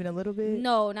 Dang, not even a little bit.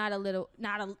 No, not a little,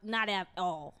 not at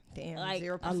all. Damn, like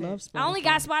 0%. I love Spotify. I only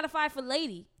got Spotify for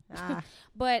Lady.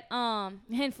 But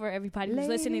and for everybody who's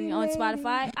listening on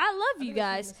Spotify, I love you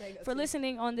guys for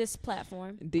listening on this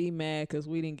platform. D mad because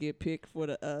we didn't get picked for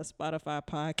the Spotify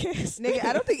podcast. Nigga,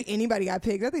 I don't think anybody got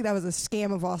picked. I think that was a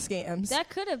scam of all scams. That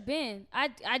could have been.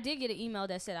 I did get an email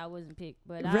that said I wasn't picked,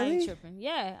 but I really? ain't tripping.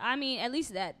 Yeah, I mean at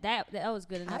least that was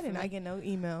good enough. I did not get no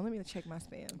email. Let me check my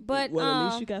spam. But well, at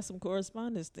least you got some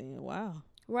correspondence then. Wow.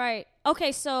 Right.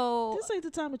 Okay. So this ain't the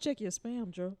time to check your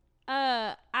spam, Dro.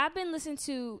 I've been listening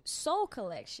to Soul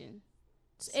Collection.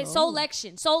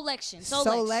 Solection.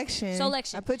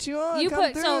 I put you on. You Come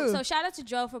put through. so shout out to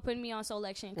Joe for putting me on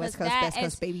Solection. West Coast, Best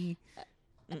Coast, baby.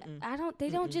 They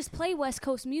don't just play West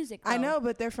Coast music, though. I know,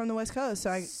 but they're from the West Coast, so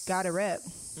I gotta rep.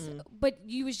 But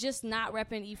you was just not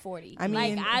repping E40. I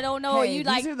mean, like, I don't know. Hey, you these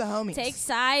like are the homies. Take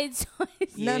sides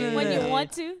No, when you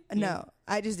want to. No,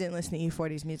 I just didn't listen to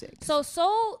E40's music. So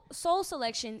Soul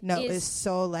Selection. No, is it's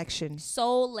Solection.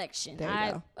 Solection. There you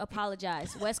I go.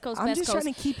 apologize. West Coast, I'm Best just Coast.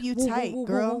 trying to keep you tight,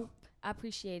 girl. I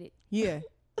appreciate it. Yeah,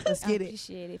 let's get I it.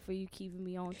 appreciate it for you keeping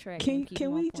me on track. Can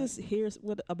we just hear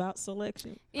what about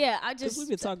Selection? Yeah, I just because we've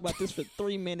been talking about this for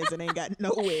 3 minutes and ain't got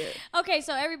nowhere. Okay,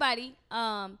 so everybody,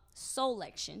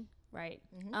 Solection, right?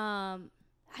 Mm-hmm.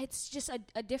 It's just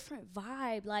a different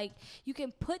vibe. Like you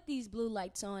can put these blue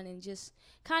lights on and just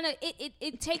kind of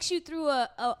it takes you through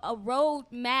a road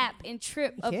map and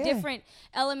trip of different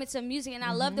elements of music, and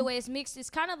I love the way it's mixed. It's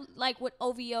kind of like what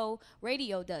OVO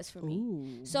radio does for me.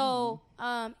 Ooh. So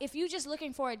if you're just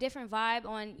looking for a different vibe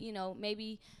on,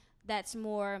 maybe that's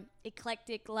more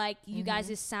eclectic, like you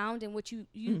guys' sound and what you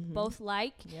both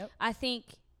like. Yep. I think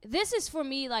this is for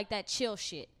me like that chill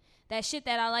shit. That shit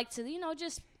that I like to,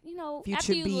 just, Future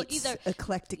after you Beats,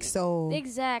 Eclectic Soul.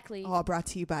 Exactly. All brought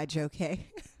to you by Joe K.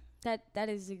 That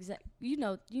is exact. You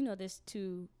know this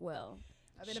too well.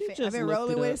 I've been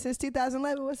rolling with it since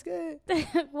 2011. What's good?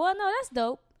 Well, no, that's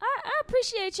dope. I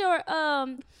appreciate your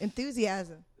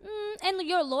enthusiasm and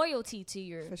your loyalty to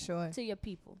your for sure to your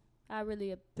people. I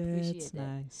really appreciate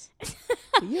that. Nice.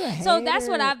 So that's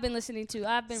what I've been listening to.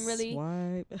 I've been really.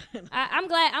 Swipe. I'm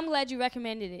glad you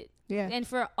recommended it. Yeah. And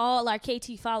for all our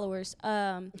KT followers,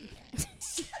 it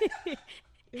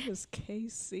was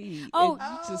KC. Oh,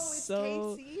 it's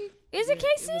KC? Is it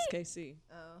KC? It was KC.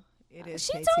 Oh, it is.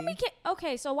 She KT. told me.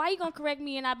 Okay, so why you gonna correct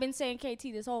me? And I've been saying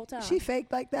KT this whole time. She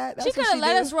faked like that. That's she could have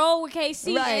let us roll with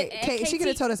KC. Right. And she could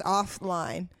have KT. told us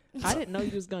offline. I didn't know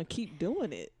you was gonna keep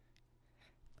doing it.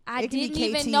 I It can be didn't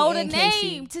even KT know the and KC.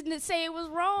 name to say it was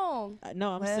wrong. No,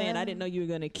 I'm saying I didn't know you were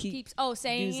gonna keep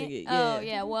Saying using it. Oh, Yeah.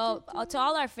 yeah. Well, to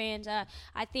all our fans,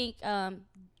 I think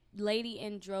Lady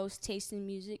and Dro's taste in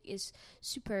music is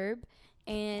superb,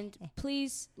 and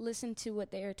please listen to what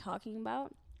they are talking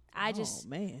about.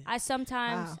 Man. I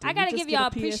sometimes Wow. I gotta Did give you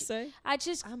just y'all get a PSA? I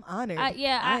just I'm honored. I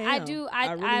am. do.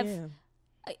 I really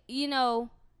am.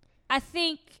 I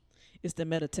think It's the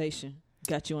meditation.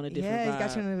 Got you on a different vibe. Yeah,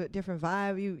 it's got you on a different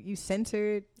vibe. You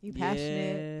centered. You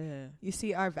passionate. Yeah. You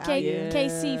see our value.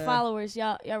 KC followers,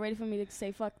 y'all ready for me to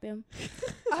say fuck them?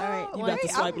 All right, you got to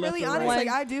swipe I'm left really or honest. right.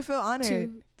 Like I do feel honored.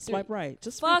 2, Swipe right.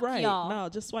 Just Fuck swipe right. y'all. No,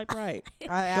 just swipe right.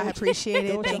 I appreciate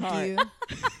Go it. with your Thank you.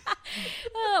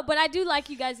 But I do like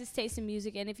you guys' taste in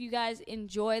music, and if you guys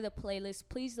enjoy the playlist,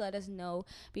 please let us know,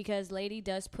 because Lady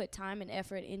does put time and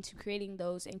effort into creating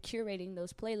those and curating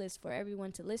those playlists for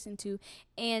everyone to listen to,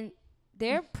 and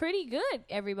they're pretty good,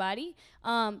 everybody.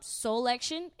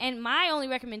 Solection, and my only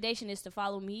recommendation is to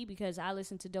follow me, because I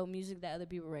listen to dope music that other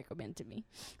people recommend to me.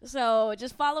 So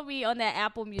just follow me on that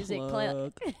Apple Music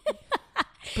Plug.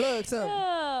 Plug something.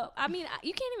 I mean,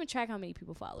 you can't even track how many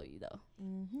people follow you, though.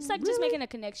 It's like just making a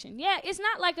connection. Yeah, it's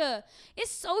not like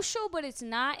it's social, but it's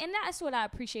not. And that's what I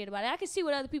appreciate about it. I can see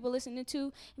what other people listening to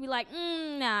and be like,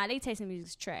 nah, they taste the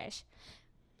music's trash.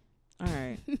 All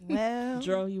right. Well,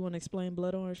 Dro, you want to explain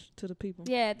Blood Orange to the people?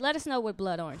 Yeah, let us know what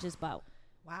Blood Orange is about.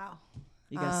 wow.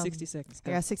 You got 60 seconds.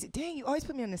 I got 60. Dang, you always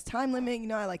put me on this time limit. You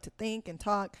know, I like to think and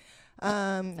talk.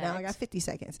 Now I got 50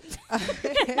 seconds.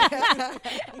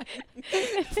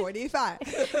 45.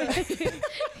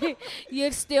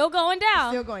 You're still going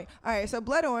down. Still going. All right, so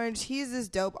Blood Orange, he's this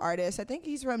dope artist. I think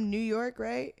he's from New York,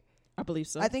 right? I believe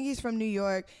so. I think he's from New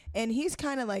York, and he's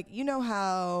kind of like, you know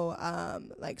how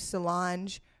like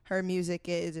Solange, her music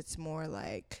is, it's more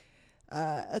like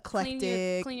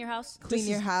eclectic. Clean your house. Clean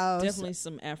your house. Definitely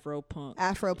some Afro punk.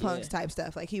 Type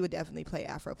stuff. Like he would definitely play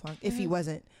Afro punk if he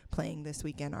wasn't playing this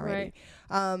weekend already.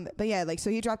 Right. But yeah, like, so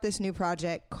he dropped this new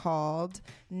project called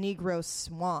Negro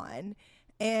Swan,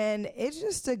 and it's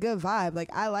just a good vibe.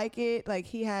 Like, I like it. Like,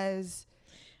 he has.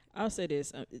 I'll say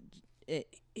this.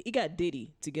 He got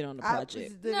Diddy to get on the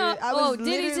project.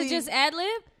 Diddy to just ad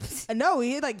lib? No,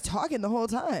 he like talking the whole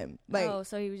time. Like,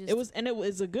 so he was just. It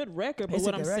was a good record. But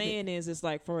what I'm saying is, it's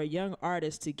like for a young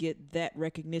artist to get that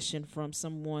recognition from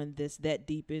someone that's that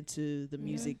deep into the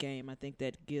music game. I think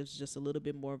that gives just a little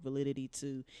bit more validity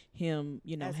to him.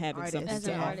 You know, as having an something as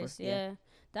to an offer. artist. Yeah,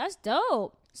 that's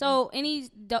dope. So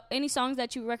any songs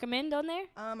that you recommend on there?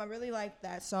 I really like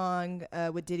that song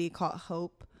with Diddy called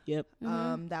Hope. Yep.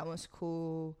 That one's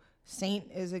cool.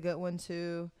 Saint is a good one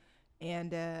too.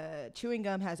 And Chewing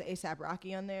Gum has A$AP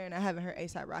Rocky on there, and I haven't heard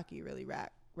A$AP Rocky really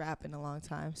rap in a long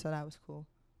time, so that was cool.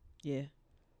 Yeah.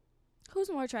 Who's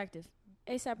more attractive,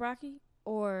 A$AP Rocky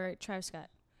or Travis Scott?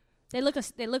 They look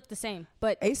the same,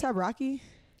 but A$AP Rocky.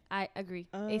 I agree.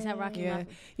 A$AP Rocky. Yeah.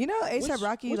 You know, A$AP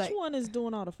Rocky. Which one is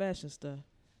doing all the fashion stuff?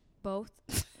 Both.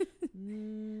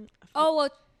 Oh well.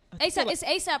 It's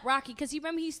A$AP Rocky, because you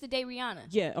remember he used to date Rihanna.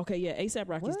 Yeah, okay, yeah. A$AP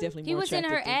Rocky's definitely he more was in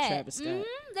attractive her than ad. Travis Scott.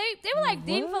 They were like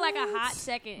dating for like a hot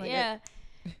second. Like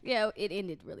yeah. It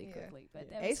ended really quickly. But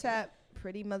that was A$AP,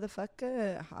 pretty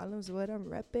motherfucker. Harlem's what I'm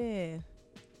repping.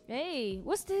 Hey,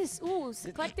 what's this? Ooh,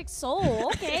 Eclectic Soul.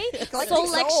 Okay. Soul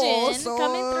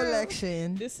coming through.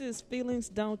 Selection. This is Feelings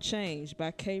Don't Change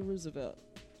by K. Roosevelt.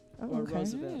 Or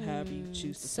Roosevelt, however you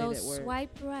choose to say that word. So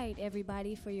swipe right,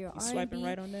 everybody, for your R&B. Swiping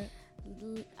right on that?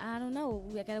 I don't know.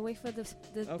 I gotta wait for the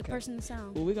person to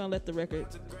sound. Well, we're gonna let the record.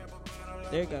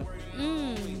 There you go.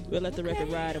 We'll let the record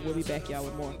ride, and we'll be back, y'all,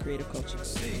 with more creative culture.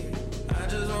 I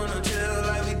just wanna chill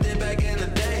like we did back in the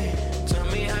day. Tell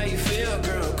me how you feel,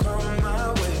 girl. Come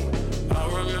my way. I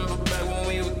remember back when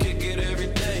we would kick it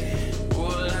every day. Boy,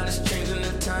 a lot has changed in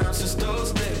the time since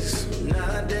those days.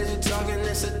 Nowadays you're talking,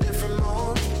 it's a different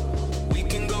mode. We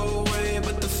can go away,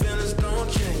 but the feelings don't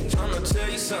change. I'ma tell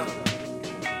you something.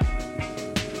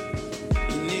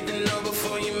 Need to know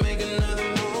before you make another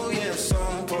move, yeah, it's so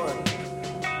important.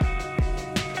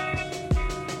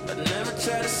 I never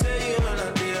try to say you when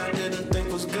I didn't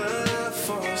think was good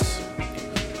for us.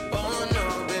 Oh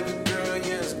no, baby girl,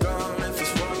 yeah, it's gone. If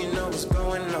it's wrong, you know what's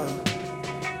going on.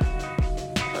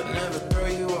 I never throw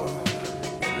you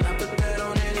off, and I put that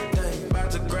on anything.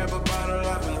 About to grab a bottle,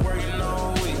 I've been working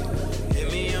all week.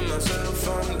 Hit me on my cell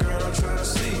phone, girl, I'm trying to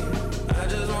see. I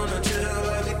just wanna chill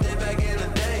like we did back in the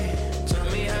day.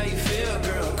 How you feel,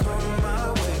 girl, come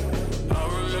my way. I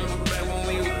remember back when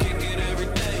we would kick it every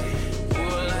day. Boy,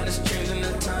 a lot has changed in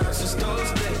the time since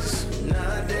those days.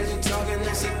 Nowadays you're talking,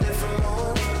 it's a different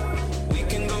mode. We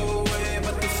can go away,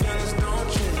 but the feelings don't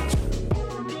change.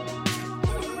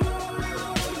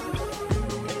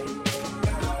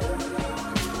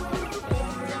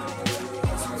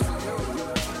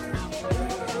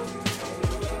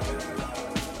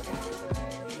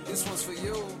 This one's for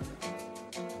you.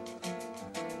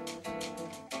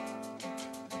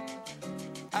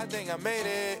 I think I made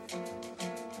it.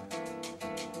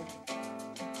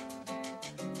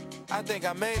 I think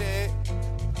I made it.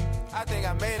 I think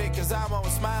I made it, cause I'm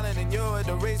always smiling and you're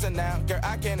the reason now. Girl,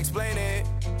 I can't explain it.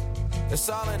 It's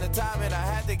all in the timing. I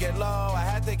had to get low, I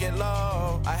had to get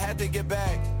low, I had to get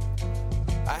back.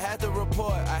 I had to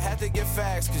report, I had to get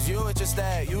facts, cause you were just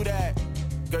that, you that.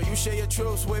 Girl, you share your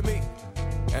truths with me,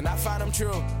 and I find them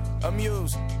true.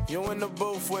 Amused, you in the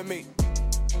booth with me.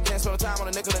 Can't spend time on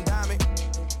a nickel and dime it.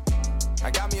 I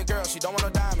got me a girl, she don't want no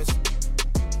diamonds.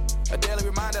 A daily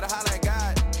reminder to holler at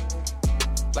God.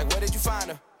 Like, where did you find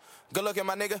her? Good looking,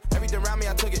 my nigga. Everything around me,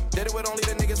 I took it. Did it with only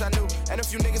the niggas I knew. And a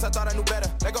few niggas I thought I knew better.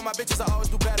 Let go my bitches, I always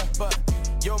do better. But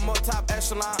you're more top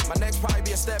echelon. My next probably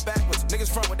be a step backwards.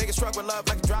 Niggas front when niggas struck with love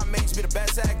like the drama mates be the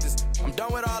best actors. I'm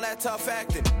done with all that tough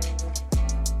acting.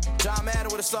 John Madden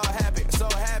would've saw it happen. And so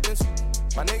it happens.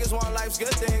 My niggas want life's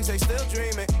good things, they still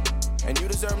dreaming. And you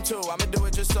deserve them too, I'ma do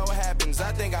it just so it happens.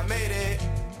 I think I made it.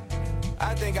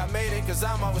 I think I made it, cause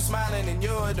I'm always smiling and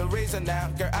you're the reason now.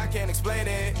 Girl, I can't explain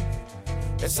it.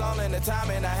 It's all in the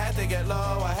timing. I had to get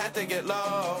low, I had to get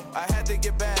low, I had to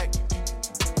get back.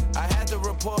 I had to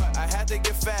report, I had to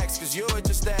get facts, cause you're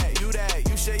just that,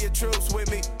 you share your truths with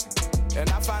me, and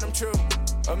I find them true.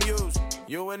 amused.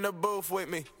 You in the booth with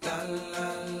me. La la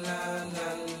la la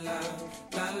la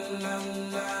la la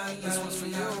la. This one's for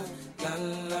you. La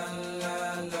la la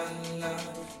la la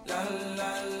la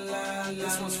la la.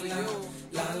 This one's for you.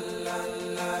 La la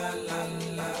la la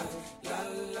la la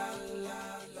la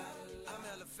la.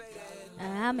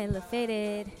 I'm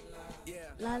elevated.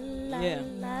 La la Yeah,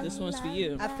 la. this one's for la,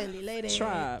 you. I feel elated.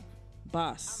 Tribe,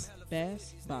 Boss,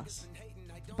 Boss,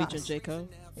 featuring J. Cole.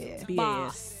 Yeah.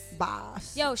 BAS.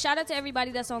 Boss. Yo, shout out to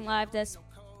everybody that's on live that's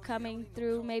coming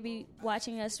through, maybe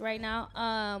watching us right now.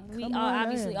 We Come all on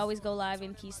obviously in. always go live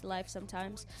in Keys to Life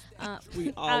sometimes.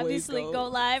 We always obviously go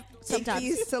live sometimes.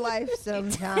 Keys to life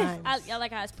sometimes. I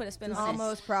like how I put a spin on this.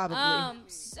 Almost probably.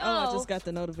 So, Oh, I just got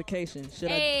the notification.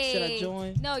 Should I hey,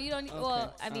 join? No, you don't.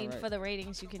 Well, Okay, I mean, all right. for the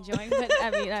ratings, you can join. But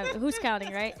I mean, who's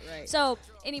counting, right? Right. So,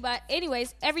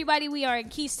 anyways, everybody, we are in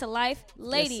Keys to Life,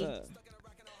 lady. Yes,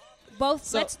 Both.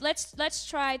 So- Let's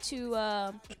try to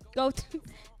go to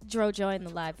Dro join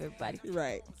the live, everybody,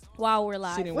 right. while we're She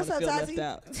live. didn't want What's to up, feel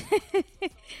Tati? left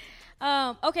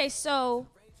out. Okay, so,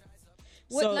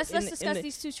 So let's in discuss the-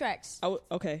 these two tracks.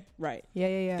 Okay, right.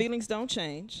 Yeah. Feelings don't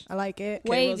change. I like it. Kay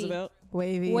Wavy. Roosevelt.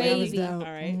 Wavy. Wavy. That was dope.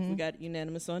 All right, we got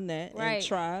unanimous on that. Right. And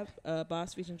Tribe,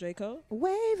 Boss featuring J. Cole.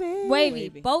 Wavy. Wavy.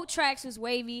 Wavy. Both tracks was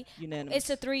wavy. Unanimous. It's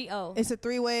a 3-0. It's a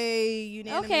 3-way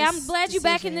unanimous. Okay, I'm glad you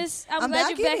back in decision. this. I'm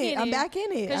glad you back in it. I'm back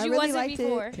in it. Because I you really wasn't liked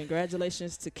before. it.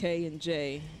 Congratulations to K and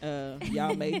J.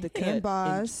 Y'all made the cut And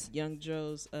Boz. in Young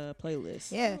Joe's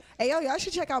playlist. Yeah. Hey, yo, y'all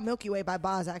should check out Milky Way by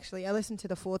Boz, actually. I listened to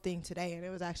the full thing today, and it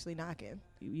was actually knocking.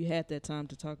 You had that time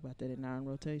to talk about that in our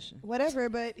rotation. Whatever,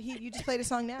 but you just played a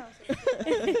song now.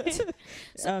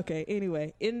 Okay,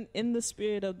 anyway, in the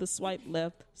spirit of the swipe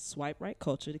left, swipe right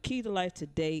culture, the key to life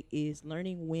today is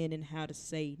learning when and how to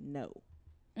say no.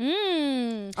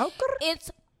 Mm. Oh,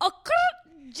 It's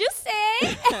juicy.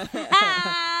 Okay.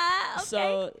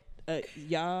 So,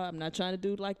 y'all, I'm not trying to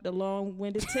do like the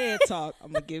long-winded TED talk.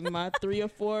 I'm gonna give my 3 or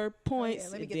 4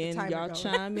 points, let me and get the then timer y'all going.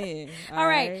 chime in. all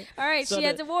right. So She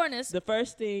had to warn us. The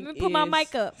first thing. Let me put my is-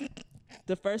 mic up.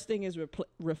 The first thing is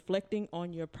reflecting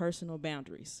on your personal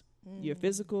boundaries, your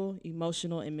physical,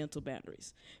 emotional, and mental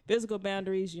boundaries. Physical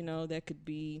boundaries, that could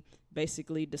be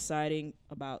basically deciding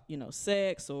about,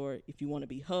 sex, or if you want to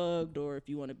be hugged, or if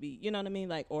you want to be, you know what I mean?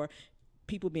 Like, or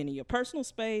people being in your personal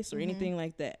space or anything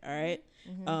like that. All right.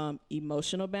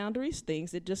 Emotional boundaries,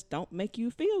 things that just don't make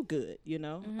you feel good,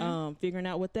 figuring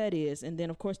out what that is. And then,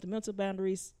 of course, the mental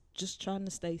boundaries, just trying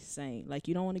to stay sane. Like,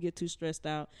 you don't want to get too stressed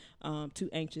out, too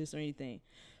anxious or anything.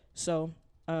 So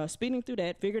speeding through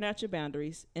that, figuring out your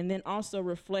boundaries, and then also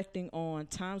reflecting on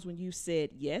times when you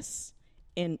said yes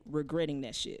and regretting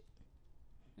that shit.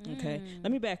 Okay,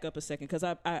 let me back up a second, because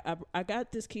I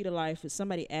got this key to life.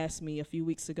 Somebody asked me a few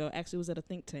weeks ago, actually it was at a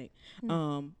think tank,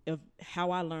 of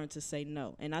how I learned to say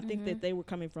no. And I think that they were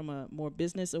coming from a more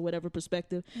business or whatever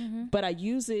perspective, but I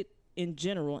use it in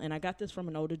general, and I got this from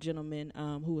an older gentleman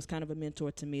who was kind of a mentor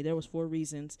to me. There was 4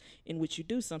 reasons in which you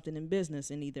do something in business,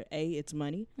 and either A, it's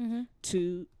money,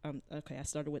 2, okay, I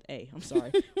started with A, I'm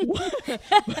sorry.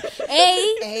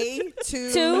 A,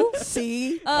 2, Two.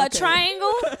 C,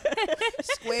 Triangle.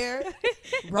 square,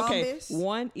 Okay, rhombus.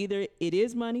 1, either it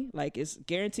is money, like it's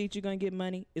guaranteed you're going to get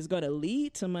money, it's going to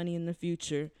lead to money in the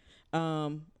future,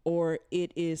 or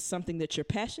it is something that you're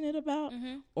passionate about,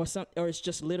 or it's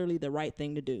just literally the right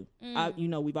thing to do.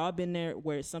 We've all been there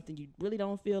where it's something you really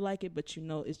don't feel like it, but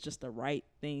it's just the right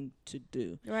thing to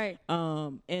do. Right.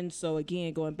 And so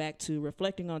again, going back to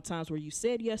reflecting on times where you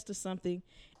said yes to something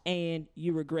and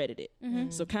you regretted it.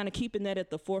 So kind of keeping that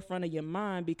at the forefront of your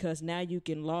mind, because now you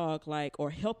can log or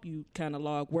help you kind of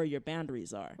log where your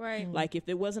boundaries are. Right. Like if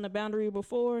it wasn't a boundary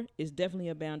before, it's definitely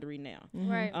a boundary now.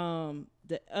 Right.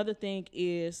 The other thing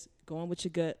is going with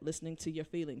your gut, listening to your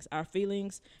feelings. Our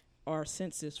feelings are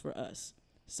senses for us.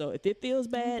 So if it feels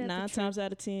bad, 9 times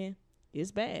out of 10,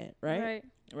 it's bad, right?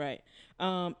 Right.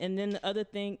 And then the other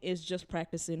thing is just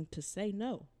practicing to say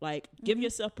no. Like, give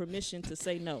yourself permission to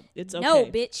say no. It's okay. No,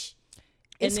 bitch.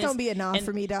 It's And going to be a nah and-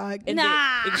 for me, dog. And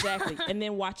Nah. then, exactly. And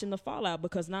then watching the fallout,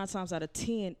 because 9 times out of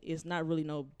 10 is not really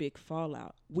no big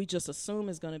fallout. We just assume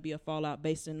it's going to be a fallout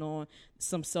based on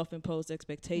some self-imposed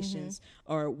expectations,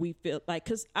 or we feel like,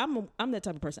 because I'm that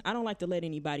type of person. I don't like to let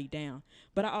anybody down,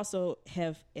 but I also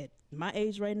have, at my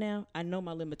age right now, I know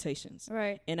my limitations.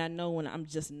 Right. And I know when I'm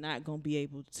just not going to be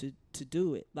able to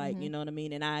do it. Like, you know what I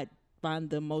mean? And I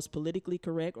find the most politically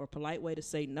correct or polite way to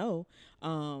say no,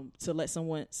 to let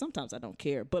someone, sometimes I don't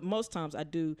care, but most times I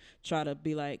do try to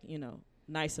be like,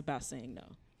 nice about saying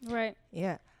no. Right.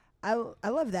 Yeah. I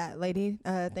love that, lady.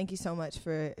 Thank you so much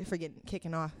for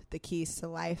kicking off the keys to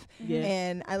life. Yeah.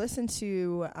 And I listened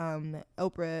to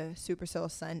Oprah Super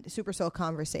Soul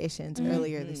Conversations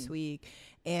earlier this week,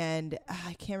 and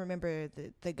I can't remember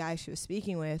the guy she was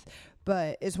speaking with,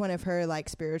 but it's one of her like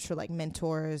spiritual like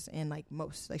mentors, and like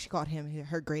most, like she called him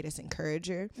her greatest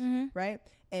encourager, right?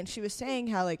 And she was saying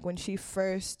how like when she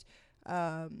first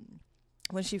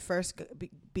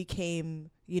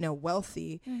became,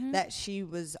 wealthy, that she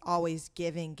was always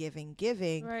giving,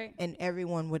 right. and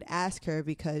everyone would ask her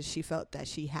because she felt that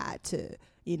she had to,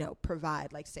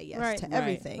 provide, like say yes to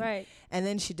everything. Right. And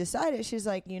then she decided, she's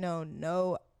like,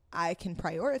 no, I can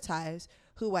prioritize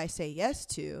who I say yes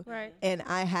to. Right. And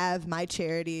I have my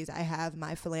charities, I have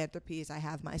my philanthropies, I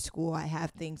have my school, I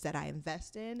have things that I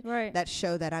invest in that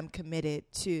show that I'm committed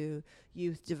to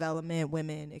youth development,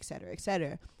 women, et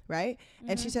cetera, right?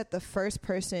 And she said the first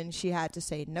person she had to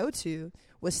say no to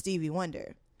was Stevie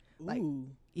Wonder. Like,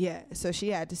 yeah, so she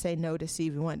had to say no to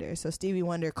Stevie Wonder. So Stevie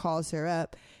Wonder calls her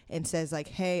up and says like,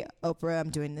 hey, Oprah, I'm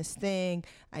doing this thing.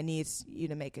 I need you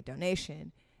to make a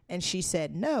donation. And she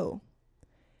said no.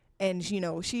 And,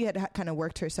 she had kind of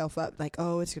worked herself up like,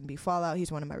 oh, it's going to be fallout.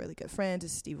 He's one of my really good friends.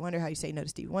 It's Stevie Wonder. How you say no to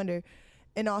Stevie Wonder?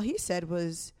 And all he said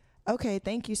was, okay,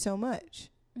 thank you so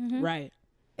much. Right.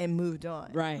 And moved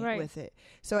on with it.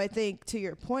 So I think to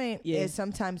your point is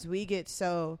sometimes we get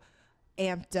so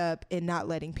amped up in not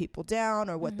letting people down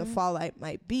or what the fallout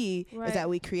might be is that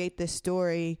we create this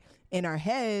story in our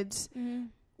heads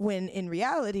when in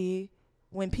reality,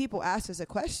 when people ask us a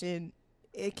question,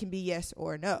 it can be yes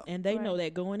or no. And they know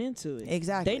that going into it.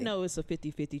 Exactly. They know it's a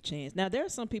 50-50 chance. Now, there are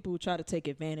some people who try to take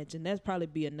advantage, and that's probably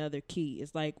be another key.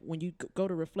 It's like when you go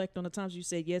to reflect on the times you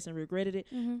said yes and regretted it,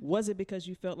 was it because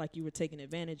you felt like you were taken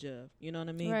advantage of? You know what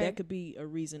I mean? Right. That could be a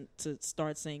reason to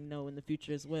start saying no in the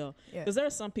future as well. Because there are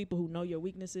some people who know your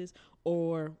weaknesses,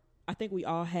 or I think we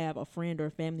all have a friend or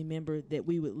a family member that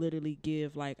we would literally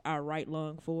give like our right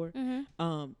lung for,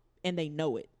 and they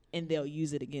know it, and they'll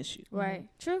use it against you. Right.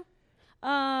 True.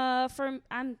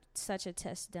 I'm such a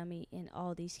test dummy in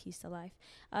all these keys to life.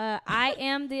 I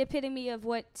am the epitome of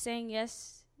what saying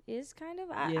yes is kind of.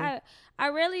 I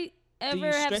rarely ever Do you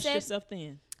have stretch said yourself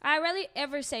thin? I rarely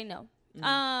ever say no.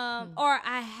 Or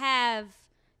I have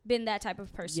been that type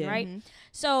of person, right?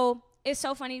 So it's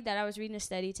so funny that I was reading a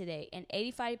study today, and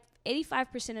 85%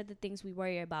 of the things we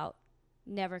worry about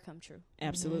never come true.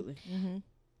 Absolutely.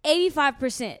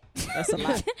 85%. That's a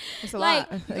lot. It's a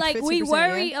like, lot. like we 50%,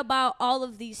 worry about all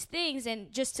of these things,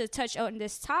 and just to touch on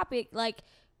this topic, like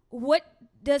what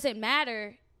does it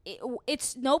matter?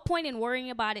 It's no point in worrying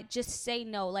about it. Just say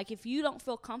no. Like if you don't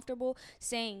feel comfortable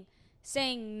saying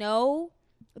no,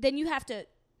 then you have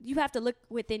to look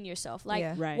within yourself.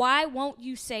 Like, why won't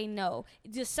you say no?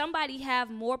 Does somebody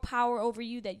have more power over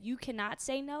you that you cannot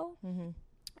say no?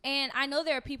 And I know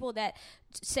there are people that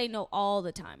say no all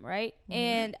the time, right?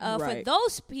 And for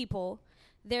those people,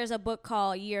 there's a book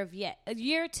called Year of Yes. A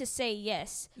Year to Say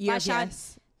Yes. Year of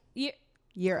Yes.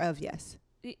 Year of Yes.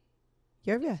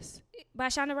 Year of Yes. By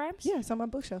Shonda Rhimes? Yeah, it's on my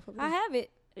bookshelf. I have it.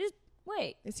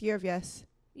 Wait. It's Year of Yes.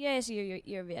 Yeah, it's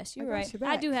Year of Yes. You're right.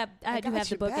 I do have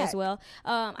the book as well.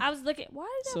 I was looking. Why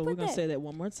did I put that? So we're gonna say that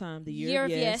one more time. The Year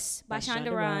of Yes by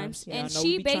Shonda Rhimes, Yeah, and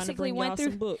she basically went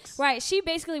through books. Right. She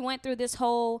basically went through this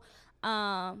whole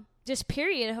just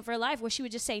period of her life where she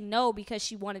would just say no because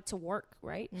she wanted to work.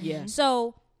 Right. Yeah.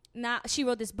 So now she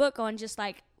wrote this book on just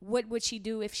like what would she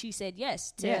do if she said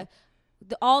yes to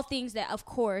all things that of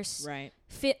course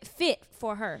fit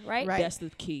for her. Right. That's the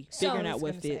key. Figuring out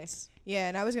what fits. Yeah,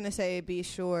 and I was going to say be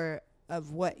sure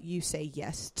of what you say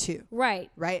yes to.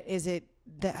 Right. Right? Is it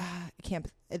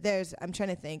I'm trying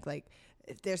to think like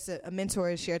if there's a mentor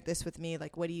who shared this with me,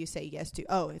 like what do you say yes to?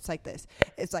 Oh, it's like this.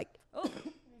 It's like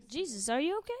Jesus, are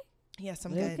you okay? Yes,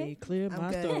 I'm Let good. me clear I'm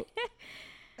my good.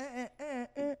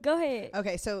 throat. Go ahead.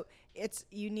 Okay, so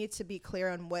you need to be clear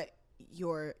on what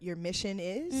your mission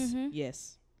is.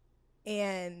 Yes.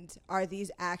 And are these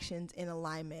actions in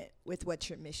alignment with what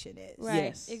your mission is? Right.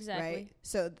 Yes. Exactly. Right?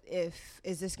 So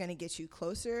is this going to get you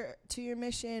closer to your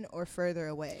mission or further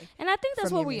away? And I think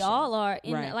that's what we all are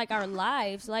in like our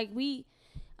lives. Like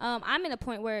I'm in a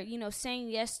point where, saying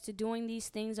yes to doing these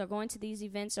things or going to these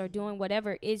events or doing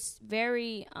whatever is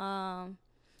very,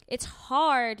 it's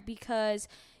hard because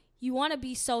you want to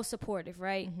be so supportive,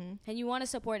 right? And you want to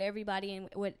support everybody in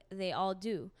what they all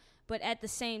do. But at the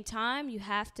same time, you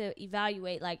have to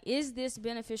evaluate, like, is this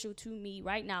beneficial to me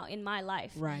right now in my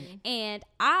life? Right. And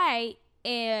I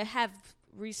have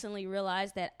recently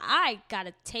realized that I got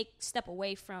to step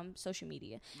away from social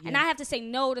media. And I have to say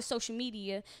no to social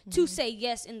media to say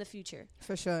yes in the future.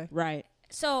 For sure. Right.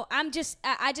 so I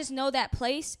just know that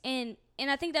place, and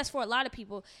I think that's for a lot of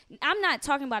people. I'm not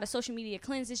talking about a social media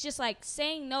cleanse. It's just like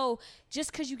saying no.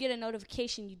 Just because you get a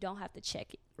notification, you don't have to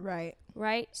check it. Right.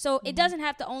 So it doesn't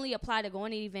have to only apply to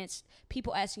going to events,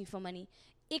 people asking you for money.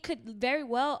 It could very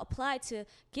well apply to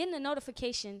getting a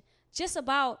notification just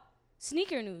about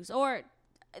sneaker news, or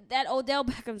that Odell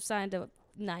Beckham signed a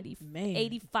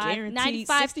 85,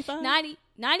 95,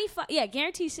 yeah,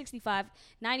 guaranteed 65,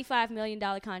 $95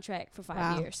 million contract for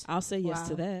 5 years. I'll say yes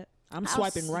to that. I'm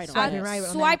swiping right on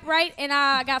that. Swipe right, and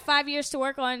I got 5 years to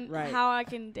work on how I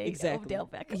can date Odell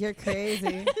Beckham. You're crazy.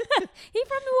 He from New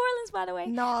Orleans, by the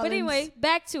way. But anyway,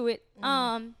 back to it.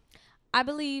 I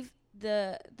believe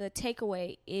the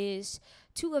takeaway is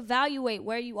to evaluate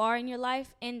where you are in your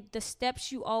life and the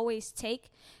steps you always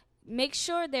take. Make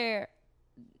sure they're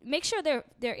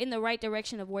in the right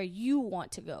direction of where you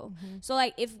want to go. So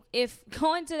like if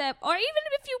going to that, or even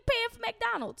if you paying for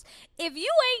McDonald's, if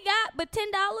you ain't got but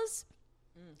 $10,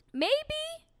 maybe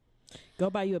go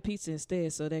buy you a pizza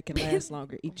instead so that can last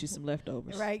longer. Eat you some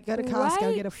leftovers. Right. Go to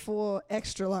Costco, get a full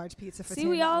extra large pizza for $10. See,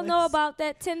 we all know about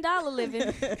that $10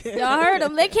 living. Y'all heard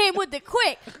them. They came with it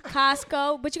quick.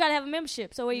 Costco, but you got to have a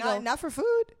membership. So where you go? Not for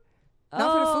food.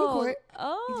 Not for the food court.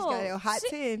 You just got a hot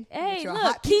 10. Hey,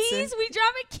 look, Keys. We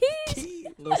dropping Keys.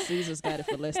 Little Caesars got it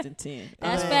for less than 10.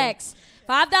 That's facts.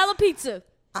 $5 pizza.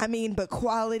 I mean, but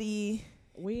quality.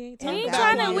 We ain't talking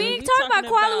about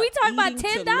quality. We talking about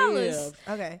 $10.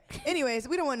 Okay. Anyways,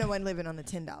 we don't want no one living on the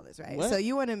 $10, right? What? So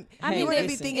you want to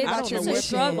be thinking about your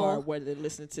mission. I don't know where they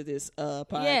listen to this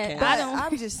podcast. Yeah,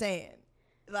 I'm just saying.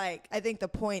 Like, I think the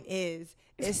point is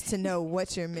to know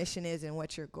what your mission is and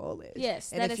what your goal is.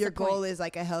 Yes, and if your goal is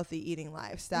like a healthy eating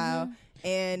lifestyle,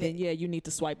 and then you need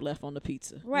to swipe left on the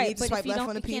pizza. Right, you need to swipe left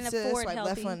on the pizza, swipe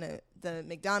left on the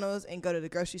McDonald's, and go to the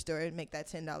grocery store and make that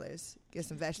 $10. Get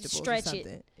some vegetables, stretch or something.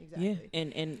 It. Exactly. Yeah,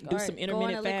 and do some intermittent go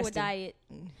on a fasting. Liquid diet.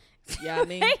 Yeah, I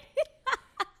mean.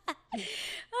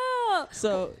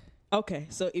 So. Okay,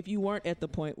 so if you weren't at the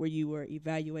point where you were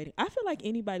evaluating, I feel like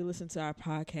anybody listening to our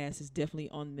podcast is definitely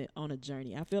on a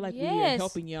journey. I feel like we are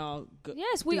helping y'all go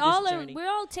we all are. We're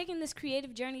all taking this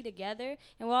creative journey together,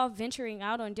 and we're all venturing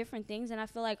out on different things. And I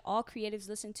feel like all creatives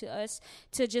listen to us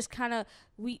to just kind of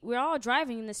we're all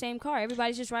driving in the same car.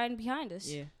 Everybody's just riding behind us.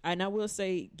 Yeah, and I will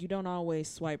say you don't always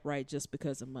swipe right just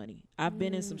because of money. I've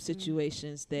been in some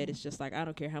situations that it's just like, I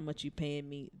don't care how much you paying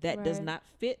me. That does not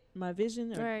fit my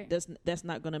vision, or that's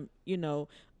not gonna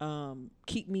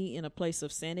keep me in a place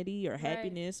of sanity or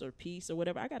happiness or peace or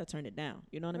whatever. I got to turn it down.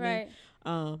 You know what I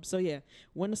mean? So yeah,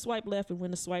 when to swipe left and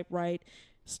when to swipe right.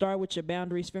 Start with your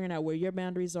boundaries, figuring out where your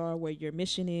boundaries are, where your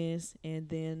mission is, and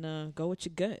then go with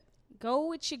your gut. Go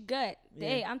with your gut. Yeah.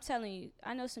 Hey, I'm telling you,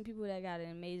 I know some people that got an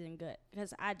amazing gut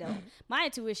because I don't. My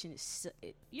intuition is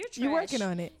you're trash. You're working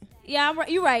on it. Yeah,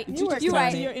 you're right. Did you just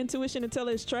talk to your intuition and tell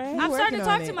it it's trash? I'm starting to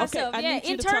talk to myself. Okay, I need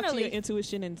you internally. to talk to your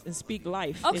intuition and speak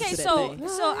life. Okay, into so that thing.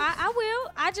 I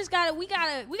will. I just we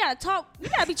gotta talk. We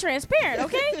gotta be transparent.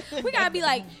 Okay, we gotta be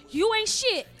like, you ain't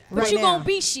shit, but you gonna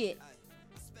be shit.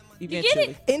 You get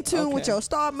it? In tune with your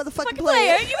star motherfucking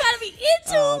player. You gotta be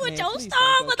in tune with your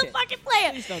star motherfucking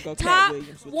player. Please don't go Top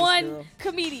Williams with one this girl.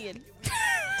 comedian.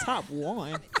 Top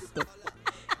one.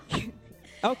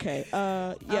 Okay.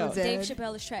 Dave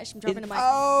Chappelle is trash. I'm dropping the mic.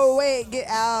 Oh wait, get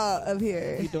out of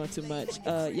here. You're doing too much.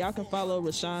 Y'all can follow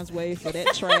Rashawn's Wave for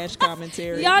that trash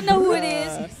commentary. Y'all know who it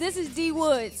is. This is D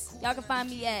Woods. Y'all can find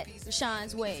me at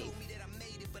Rashawn's Wave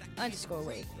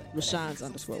 _Wave.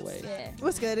 Rashawn's_Wave. Yeah.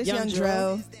 What's good? It's Young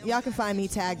Dro. Y'all can find me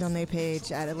tagged on their page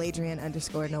at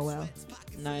Aladrian_Noel.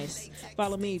 Nice.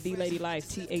 Follow me, The Lady Life,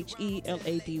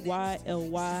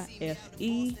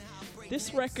 TheLadyLyfe.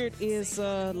 This record is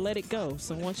Let It Go.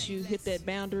 So once you hit that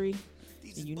boundary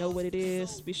and you know what it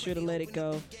is, be sure to let it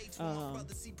go.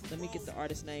 Let me get the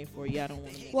artist name for you. I don't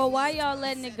want to. Well, while y'all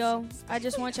letting it go, I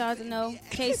just want y'all to know,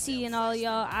 KC and all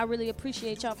y'all, I really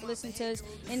appreciate y'all for listening to us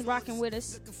and rocking with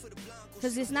us.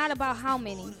 Because it's not about how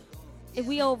many. If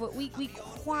we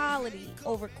quality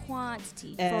over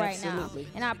quantity for right now.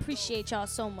 And I appreciate y'all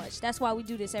so much. That's why we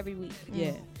do this every week.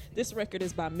 Yeah. This record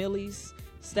is by Millie's,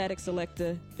 Static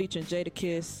Selector, featuring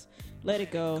Jadakiss. Let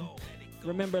It Go.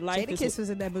 Remember, life Jadakiss was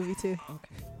in that movie too.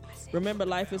 Okay. Remember,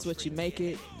 life is what you make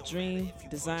it. Dream,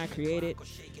 design, create it.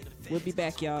 We'll be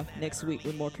back, y'all, next week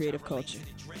with more creative culture.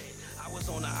 I was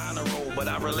on the honor roll, but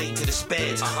I relate to the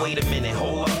speds. Wait a minute,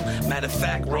 hold up. Matter of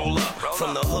fact, roll up.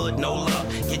 From the hood, no luck.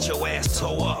 Get your ass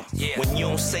toe up. When you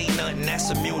don't say nothing,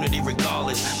 that's immunity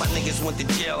regardless. My niggas went to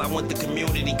jail, I went to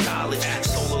community college.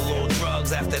 Sold a little drug,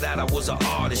 thugs. After that, I was an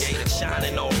artist.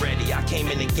 Shining already, I came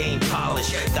in the game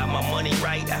polished. Got my money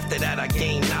right, after that, I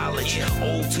gained knowledge.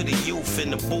 Old to the youth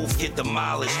in the booth, get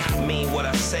demolished. I mean what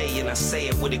I say, and I say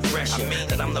it with aggression.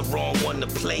 That I'm the wrong one to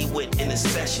play with in a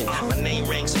session. My name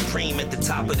ranks supreme at the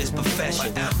top of this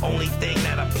profession. Only thing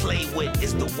that I play with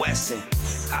is the Wesson.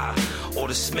 Or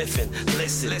the Smithin'.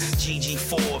 Listen,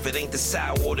 GG4 if it ain't the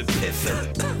sour or the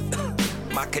piffin'.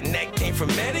 My connect came from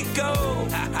Let It Go.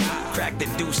 Crack the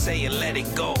deuce and let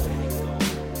it go.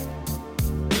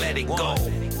 Let it go.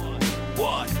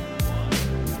 What?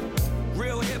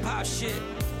 Real hip hop shit.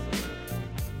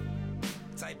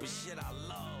 Type of shit I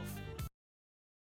love.